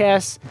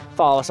podcasts.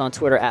 Follow us on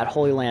Twitter at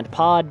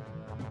HolyLandPod.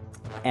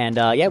 And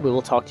we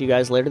will talk to you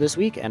guys later this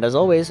week. And as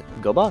always,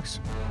 go Bucks.